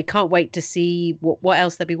 and I can't wait to see what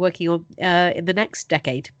else they'll be working on in the next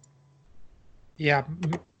decade. Yeah,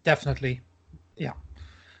 definitely. Yeah,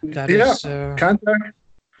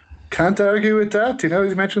 can't argue with that.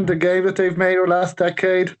 You mentioned the game that they've made over the last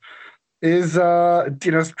decade is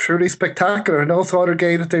truly spectacular, and also other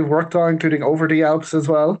games that they've worked on, including Over the Alps as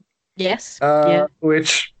well. Yes. And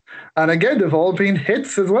again, they've all been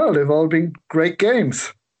hits as well. They've all been great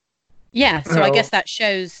games. Yeah, so I guess that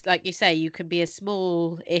shows, like you say, you can be a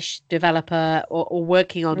small-ish developer or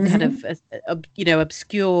working on kind of,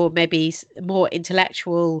 obscure, maybe more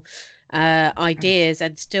intellectual ideas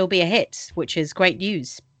and still be a hit, which is great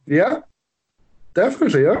news. Yeah,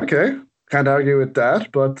 definitely. Okay. Can't argue with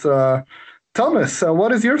that. But Thomas,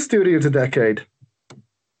 what is your studio of the decade?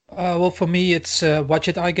 Well, for me, it's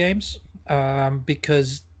Wadjet Eye Games,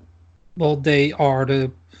 because, well, they are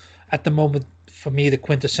at the moment, for me, the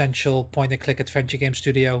quintessential point-and-click adventure game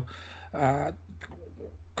studio,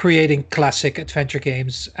 creating classic adventure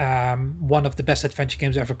games, one of the best adventure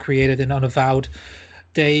games ever created in Unavowed.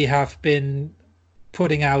 They have been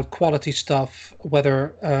putting out quality stuff,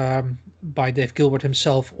 whether by Dave Gilbert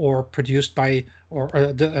himself or produced by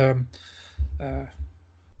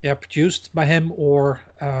produced by him or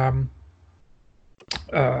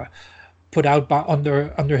put out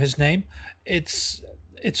under his name. It's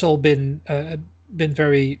all been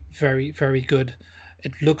very, very, very good.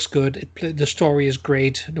 It looks good. The story is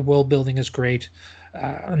great. The world building is great,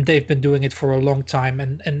 and they've been doing it for a long time.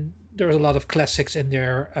 And there are a lot of classics in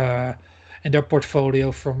their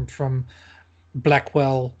portfolio, from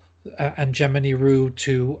Blackwell and Gemini Rue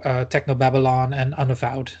to Techno Babylon and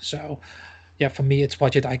Unavowed. So, yeah, for me, it's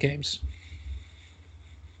Wadjet Eye Games.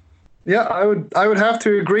 Yeah, I would have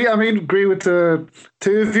to agree. I mean, agree with the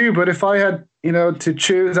two of you, but if I had to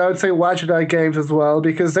choose, I would say Wadjet Eye Games as well,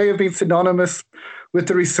 because they have been synonymous with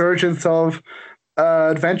the resurgence of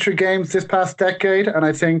adventure games this past decade, and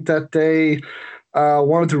I think that they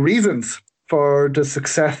one of the reasons for the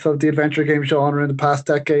success of the adventure game genre in the past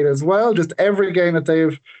decade as well. Just every game that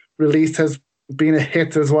they've released has been a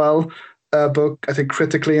hit as well, both I think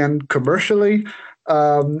critically and commercially.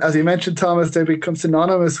 As you mentioned, Thomas, they become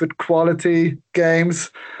synonymous with quality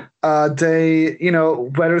games. They,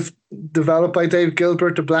 whether it's developed by Dave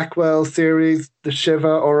Gilbert, the Blackwell series, the Shiva,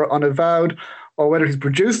 or Unavowed, or whether he's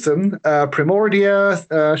produced them, Primordia,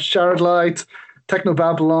 Shardlight, Techno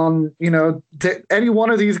Babylon, any one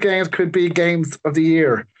of these games could be games of the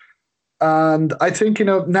year. And I think,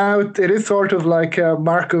 now it is sort of like a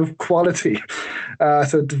mark of quality.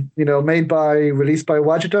 Released by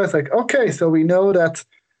Wadjet. It's like, okay, so we know that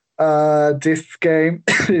this game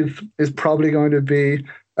is probably going to be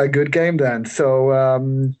a good game then. So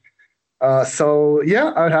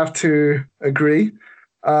yeah, I'd have to agree.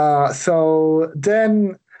 So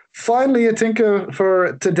then finally, I think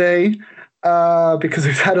for today, because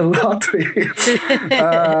we've had a lot.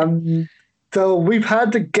 So we've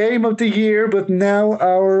had the game of the year, but now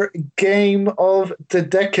our game of the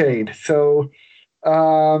decade. So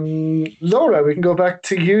Laura, we can go back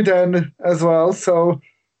to you then as well. So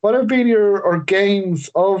what have been your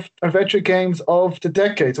adventure games of the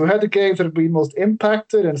decade? So we had the games that have been most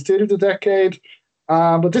impacted and studio of the decade,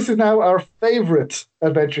 but this is now our favorite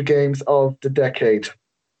adventure games of the decade.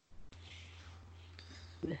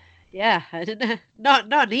 Yeah, I don't know.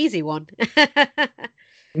 Not an easy one.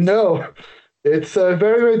 No, it's very,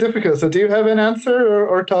 very difficult. So do you have an answer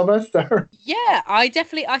or Thomas there? Yeah, I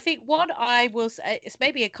think what I will say, it's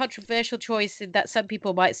maybe a controversial choice in that some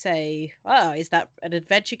people might say, oh, is that an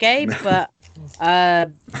adventure game? But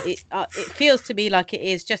it feels to me like it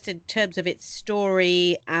is, just in terms of its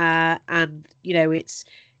story and, its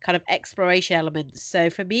kind of exploration elements. So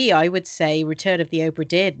for me, I would say Return of the Obra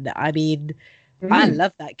Dinn. I mean, I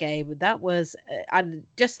love that game. That was and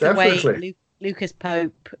just the way Lucas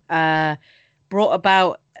Pope brought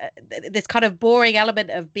about this kind of boring element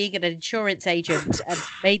of being an insurance agent and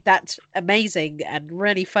made that amazing and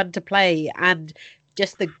really fun to play, and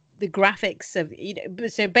just the graphics of,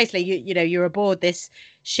 so basically you're aboard this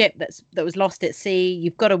ship that was lost at sea.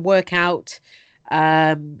 You've got to work out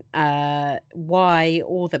why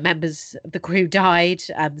all the members of the crew died,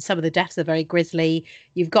 and some of the deaths are very grisly.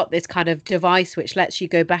 You've got this kind of device which lets you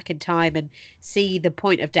go back in time and see the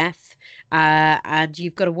point of death, and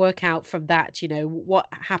you've got to work out from that what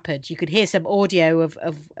happened. You can hear some audio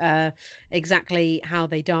of exactly how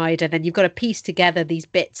they died, and then you've got to piece together these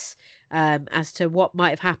bits as to what might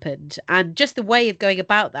have happened. And just the way of going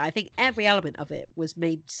about that, I think every element of it was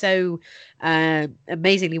made so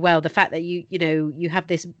amazingly well. The fact that you have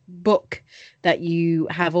this book that you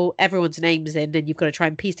have everyone's names in, and you've got to try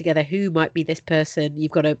and piece together who might be this person.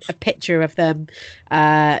 You've got a picture of them,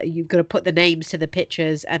 you've got to put the names to the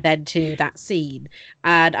pictures and then to that scene.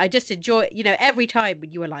 And I just enjoy, every time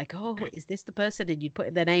when you were like, oh, is this the person, and you'd put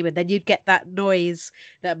in their name, and then you'd get that noise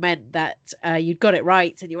that meant that you'd got it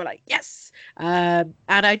right, and you were like, yes. And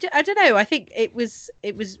I don't know, I think it was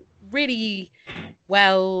really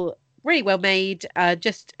well made.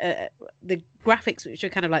 Just the graphics, which are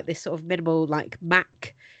kind of like this sort of minimal, like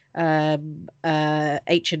Mac,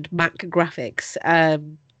 ancient Mac graphics,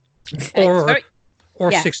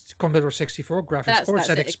 Commodore 64 graphics, or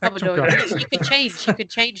ZX Spectrum graphics. You could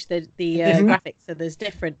change the graphics, so there's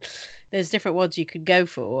different ones you can go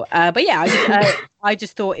for. But yeah, I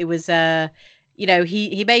just thought it was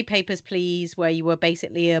he made Papers, Please, where you were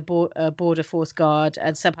basically a border force guard,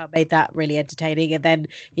 and somehow made that really entertaining. And then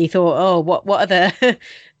he thought, oh, what other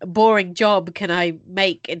boring job can I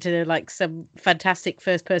make into like some fantastic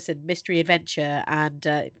first person mystery adventure? And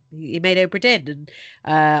he made Obra Dinn. And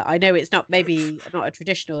I know it's not a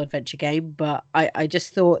traditional adventure game, but I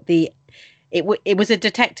just thought it was a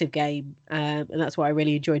detective game, and that's what I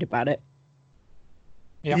really enjoyed about it.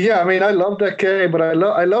 Yeah, I mean, I love that game, but I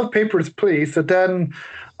love Papers, Please. So then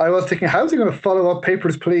I was thinking, how's he going to follow up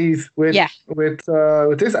Papers, Please with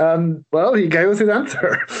this? And well, he gave us his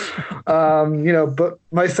answer. But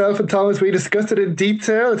myself and Thomas, we discussed it in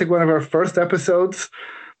detail. I think one of our first episodes,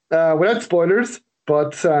 without spoilers.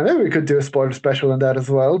 But maybe we could do a spoiler special on that as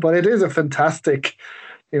well. But it is a fantastic,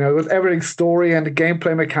 with everything story and the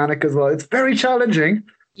gameplay mechanic as well. It's very challenging.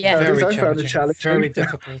 Yeah, I found it challenging. Very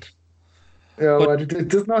difficult. But it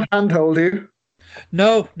does not handhold you.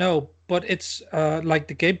 No, but it's like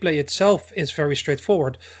the gameplay itself is very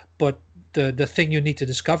straightforward. But the thing you need to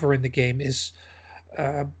discover in the game is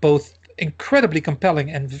both incredibly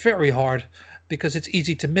compelling and very hard, because it's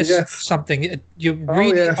easy to miss something. You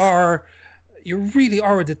really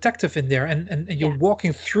are a detective in there, and you're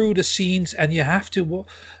walking through the scenes, and you have to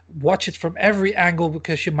watch it from every angle,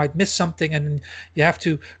 because you might miss something, and you have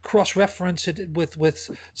to cross-reference it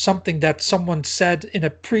with something that someone said in a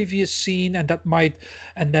previous scene, and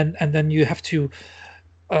then you have to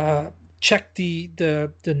check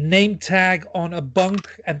the name tag on a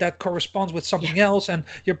bunk, and that corresponds with something else, and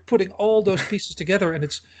you're putting all those pieces together, and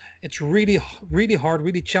it's really, really hard,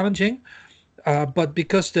 really challenging. But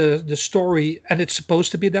because the story, and it's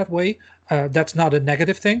supposed to be that way, that's not a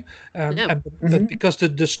negative thing. But because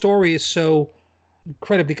the story is so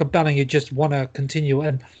incredibly compelling, you just want to continue.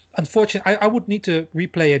 And unfortunately, I would need to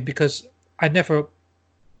replay it, because I never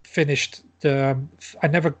finished I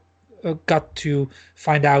never got to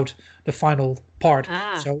find out the final part.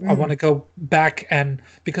 So I want to go back, and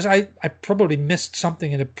because I probably missed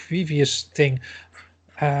something in the previous thing.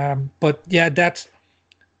 But yeah, that's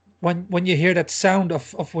when you hear that sound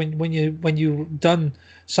of when you've done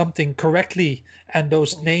something correctly, and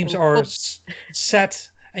those names are set,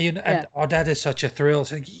 and that is such a thrill.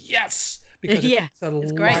 It's like, yes, because it's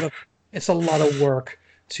a lot of work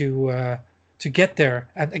to get there.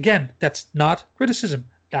 And again, that's not criticism.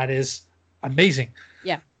 That is amazing.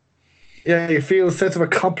 Yeah, you feel a sense of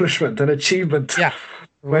accomplishment and achievement. Yeah,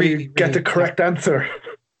 when you get the correct answer.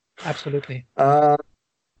 Absolutely.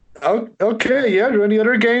 Okay, yeah. Are there any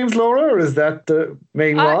other games, Laura, or is that the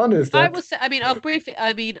main one? I will say. I mean,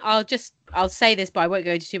 I'll say this, but I won't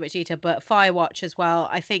go into too much detail. But Firewatch as well.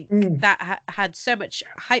 I think that had so much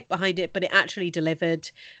hype behind it, but it actually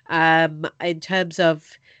delivered. In terms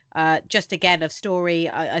of just again of story,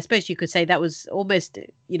 I suppose you could say that was almost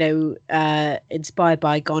inspired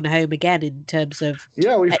by Gone Home Again in terms of we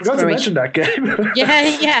forgot to mention that game.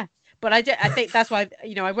 yeah. but I think that's why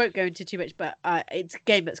I won't go into too much, but it's a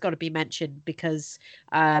game that's got to be mentioned because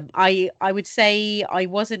I would say I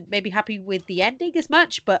wasn't maybe happy with the ending as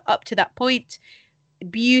much, but up to that point,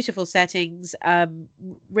 beautiful settings,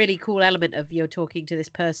 really cool element of you're talking to this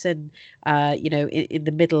person, in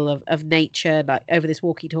the middle of nature, like over this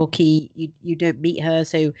walkie-talkie. You don't meet her,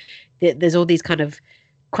 so there's all these kind of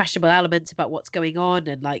questionable elements about what's going on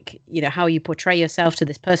and how you portray yourself to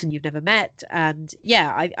this person you've never met. And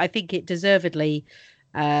I think it deservedly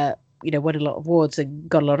won a lot of awards and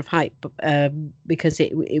got a lot of hype because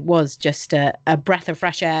it was just a breath of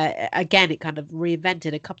fresh air. Again, it kind of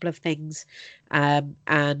reinvented a couple of things and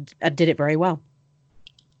did it very well.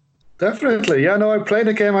 Definitely. Yeah, no, I played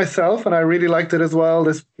the game myself and I really liked it as well.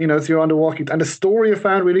 This, so you're on the walkie, and the story I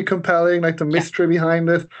found really compelling, like the mystery behind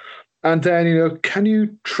it. And then, can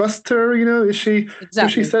you trust her? Is she who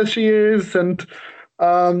she says she is? And,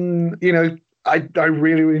 I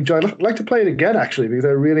really, really enjoyed it. I'd like to play it again, actually, because I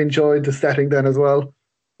really enjoyed the setting then as well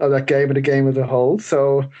of that game and the game as a whole.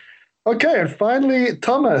 So, okay. And finally,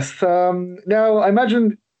 Thomas, now I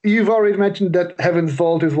imagine you've already mentioned that Heaven's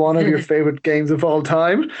Vault is one of your favorite games of all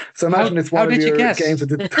time. So imagine it's one of your games.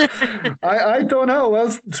 I don't know. Well,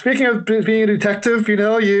 speaking of being a detective, it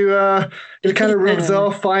kind of rubs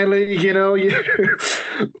off finally,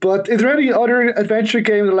 But is there any other adventure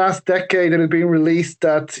game in the last decade that has been released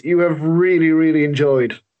that you have really, really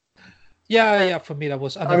enjoyed? Yeah. For me, that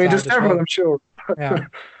was Unavowed. I mean, just everyone, I'm sure. Yeah.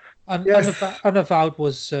 Unavowed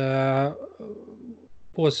was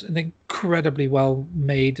an incredibly well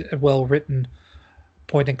made, well written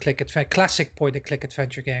classic point and click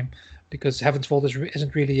adventure game, because Heaven's Vault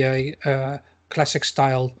isn't really a classic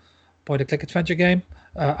style point and click adventure game.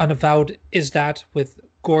 Unavowed is that, with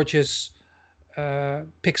gorgeous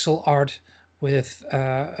pixel art, with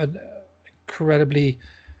an incredibly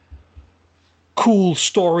cool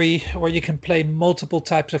story where you can play multiple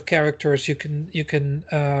types of characters. You can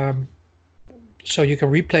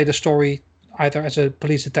replay the story either as a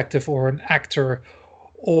police detective or an actor,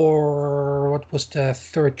 or what was the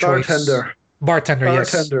third choice? Bartender,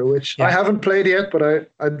 yes. Bartender, which I haven't played yet,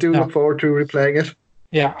 but I do look forward to replaying it.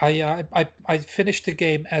 Yeah, I finished the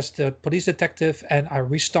game as the police detective, and I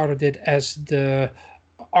restarted it as the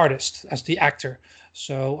artist, as the actor.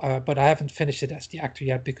 So, but I haven't finished it as the actor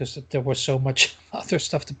yet because there was so much other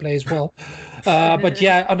stuff to play as well. But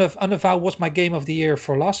yeah, Unavowed was my game of the year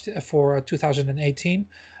for 2018,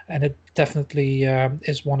 and it definitely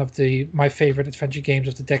is one of my favorite adventure games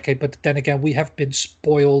of the decade. But then again, we have been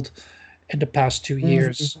spoiled in the past 2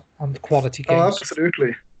 years on the quality games. Oh,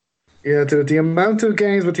 absolutely. Yeah, the amount of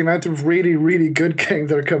games, with the amount of really, really good games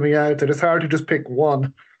that are coming out, that it's hard to just pick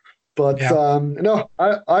one. But no,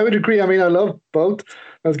 I would agree. I mean, I love both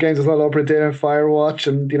those games as well, Opera Day and Firewatch,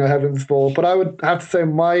 and Heaven's Vault. But I would have to say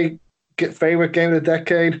my favorite game of the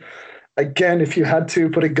decade, again, if you had to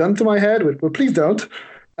put a gun to my head, well, please don't,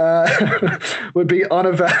 would be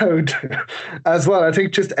Unavowed as well. I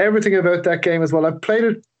think just everything about that game as well. I played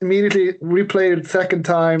it immediately, replayed it second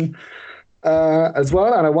time as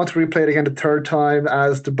well, and I want to replay it again the third time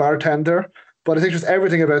as the bartender. But I think just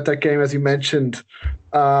everything about that game, as you mentioned,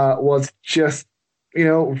 was just,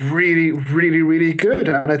 really, really, really good.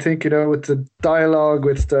 And I think, with the dialogue,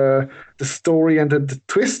 with the story and the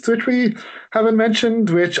twist, which we haven't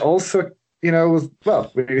mentioned, which also, was,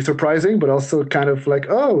 well, really surprising, but also kind of like,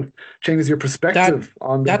 changes your perspective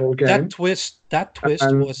on the whole game. That twist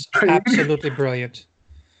was absolutely brilliant.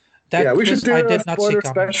 We should do a spoiler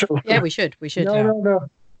special. Yeah, we should. No.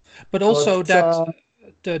 But also that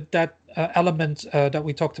element that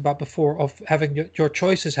we talked about before, of having your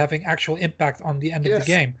choices having actual impact on the end of the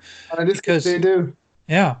game. And because they do.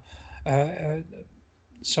 Yeah.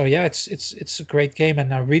 So yeah, it's a great game,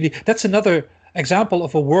 and that's another example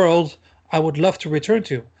of a world I would love to return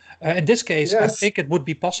to. In this case, I think it would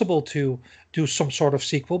be possible to do some sort of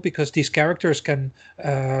sequel, because these characters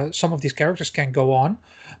some of these characters can go on,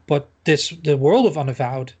 but the world of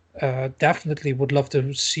Unavowed, definitely would love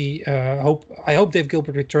to see. I hope Dave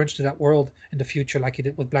Gilbert returns to that world in the future, like he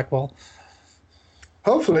did with Blackwell.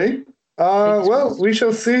 Hopefully. Well, we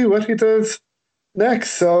shall see what he does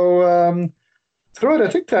next. So, I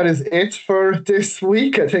think that is it for this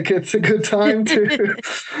week. I think it's a good time to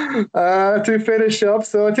finish up.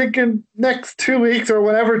 So I think in next 2 weeks, or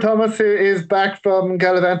whenever Thomas is back from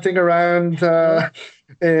gallivanting around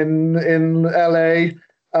in LA,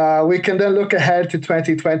 we can then look ahead to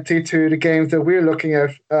 2020, to the games that we're looking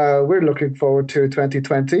at. We're looking forward to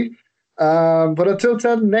 2020. But until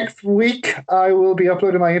then, next week I will be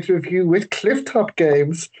uploading my interview with Clifftop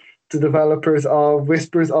Games the developers of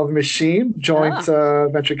Whispers of Machine, joint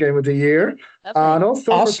Adventure Game of the Year. And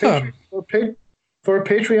also awesome. for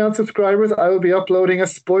Patreon subscribers, I will be uploading a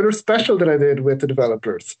spoiler special that I did with the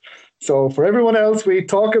developers. So for everyone else, we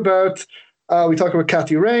talk about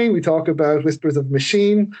Cathy Rain, we talk about Whispers of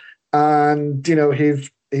Machine, and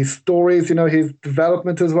his stories, his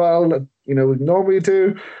development as well, that we normally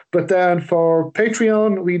do. But then for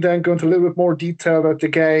Patreon, we then go into a little bit more detail about the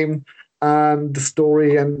game and the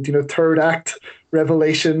story and third act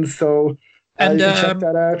revelations. So you can check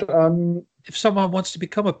that out on. If someone wants to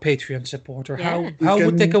become a Patreon supporter, how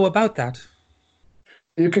would they go about that?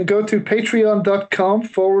 You can go to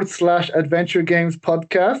patreon.com/Adventure Games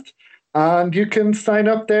Podcast, and you can sign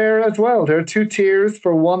up there as well. There are 2 tiers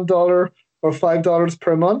for $1 or $5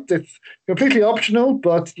 per month. It's completely optional,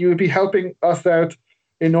 but you would be helping us out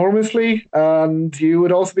enormously, and you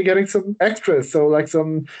would also be getting some extras. So like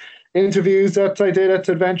some interviews that I did at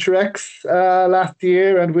Adventure X last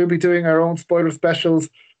year, and we'll be doing our own spoiler specials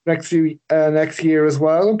next year as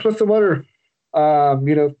well, and plus some other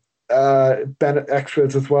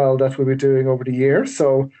extras as well that we'll be doing over the year.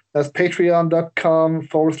 So that's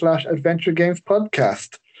patreon.com/Adventure Games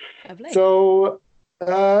Podcast. Lovely. So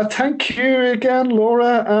thank you again,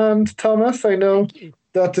 Laura and Thomas. I know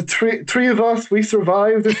that the three of us, we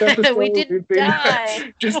survived this episode. We didn't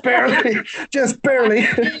die. just barely.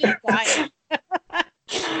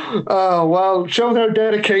 Oh, well, shows our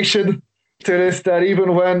dedication to this, that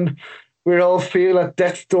even when we all feel at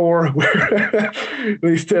death's door,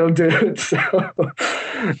 we still do it. So,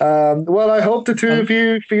 well, I hope the 2 of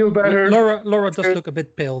you feel better. Laura does look a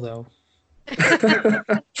bit pale, though.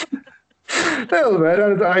 A little bit.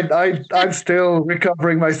 I'm still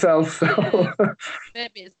recovering myself. So.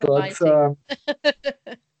 Maybe it's the lighting.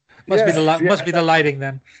 Must be the lighting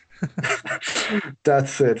then.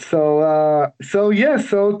 That's it. So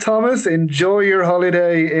Thomas, enjoy your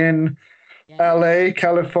holiday in LA,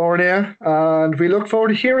 California, and we look forward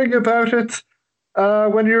to hearing about it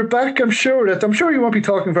when you're back. I'm sure you won't be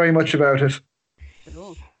talking very much about it.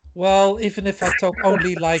 Well, even if I talk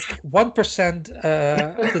only like 1%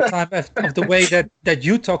 of the time of the way that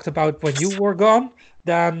you talked about when you were gone,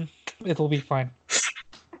 then it'll be fine.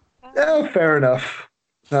 Yeah, fair enough.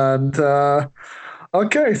 And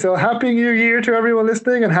okay, so Happy New Year to everyone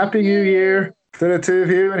listening, and Happy New Year to the 2 of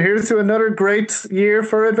you. And here's to another great year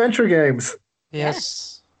for adventure games.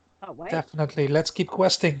 Yes, definitely. Let's keep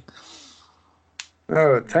questing.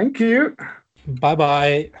 Oh, thank you.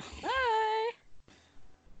 Bye-bye. Bye.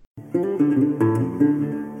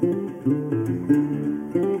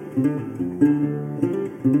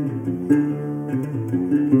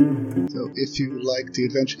 So if you like the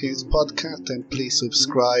Adventure Games podcast, then please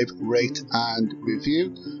subscribe, rate and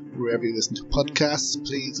review. Wherever you listen to podcasts,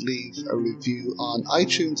 please leave a review on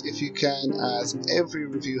iTunes if you can, as every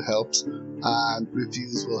review helps, and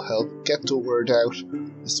reviews will help get the word out,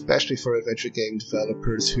 especially for adventure game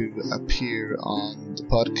developers who appear on the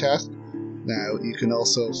podcast. Now, you can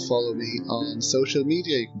also follow me on social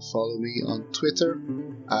media. You can follow me on Twitter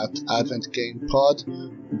at AdventGamePod.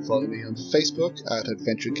 You can follow me on Facebook at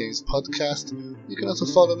Adventure Games Podcast. You can also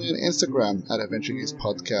follow me on Instagram at Adventure Games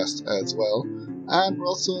Podcast as well. And we're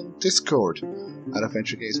also on Discord at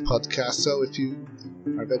Adventure Games Podcast. So if you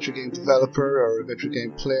are an adventure game developer or adventure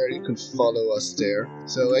game player, you can follow us there.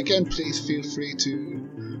 So again, please feel free to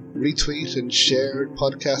retweet and share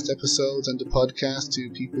podcast episodes and the podcast to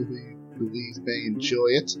people who you believe may enjoy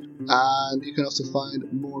it. And you can also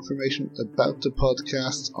find more information about the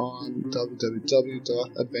podcast on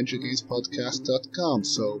www.adventuregamespodcast.com.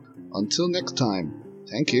 So until next time,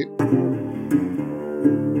 thank you.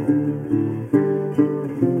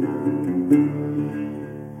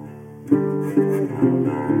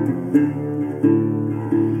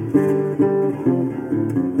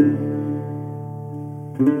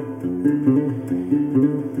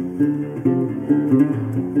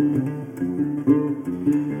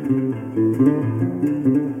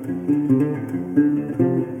 Thank you.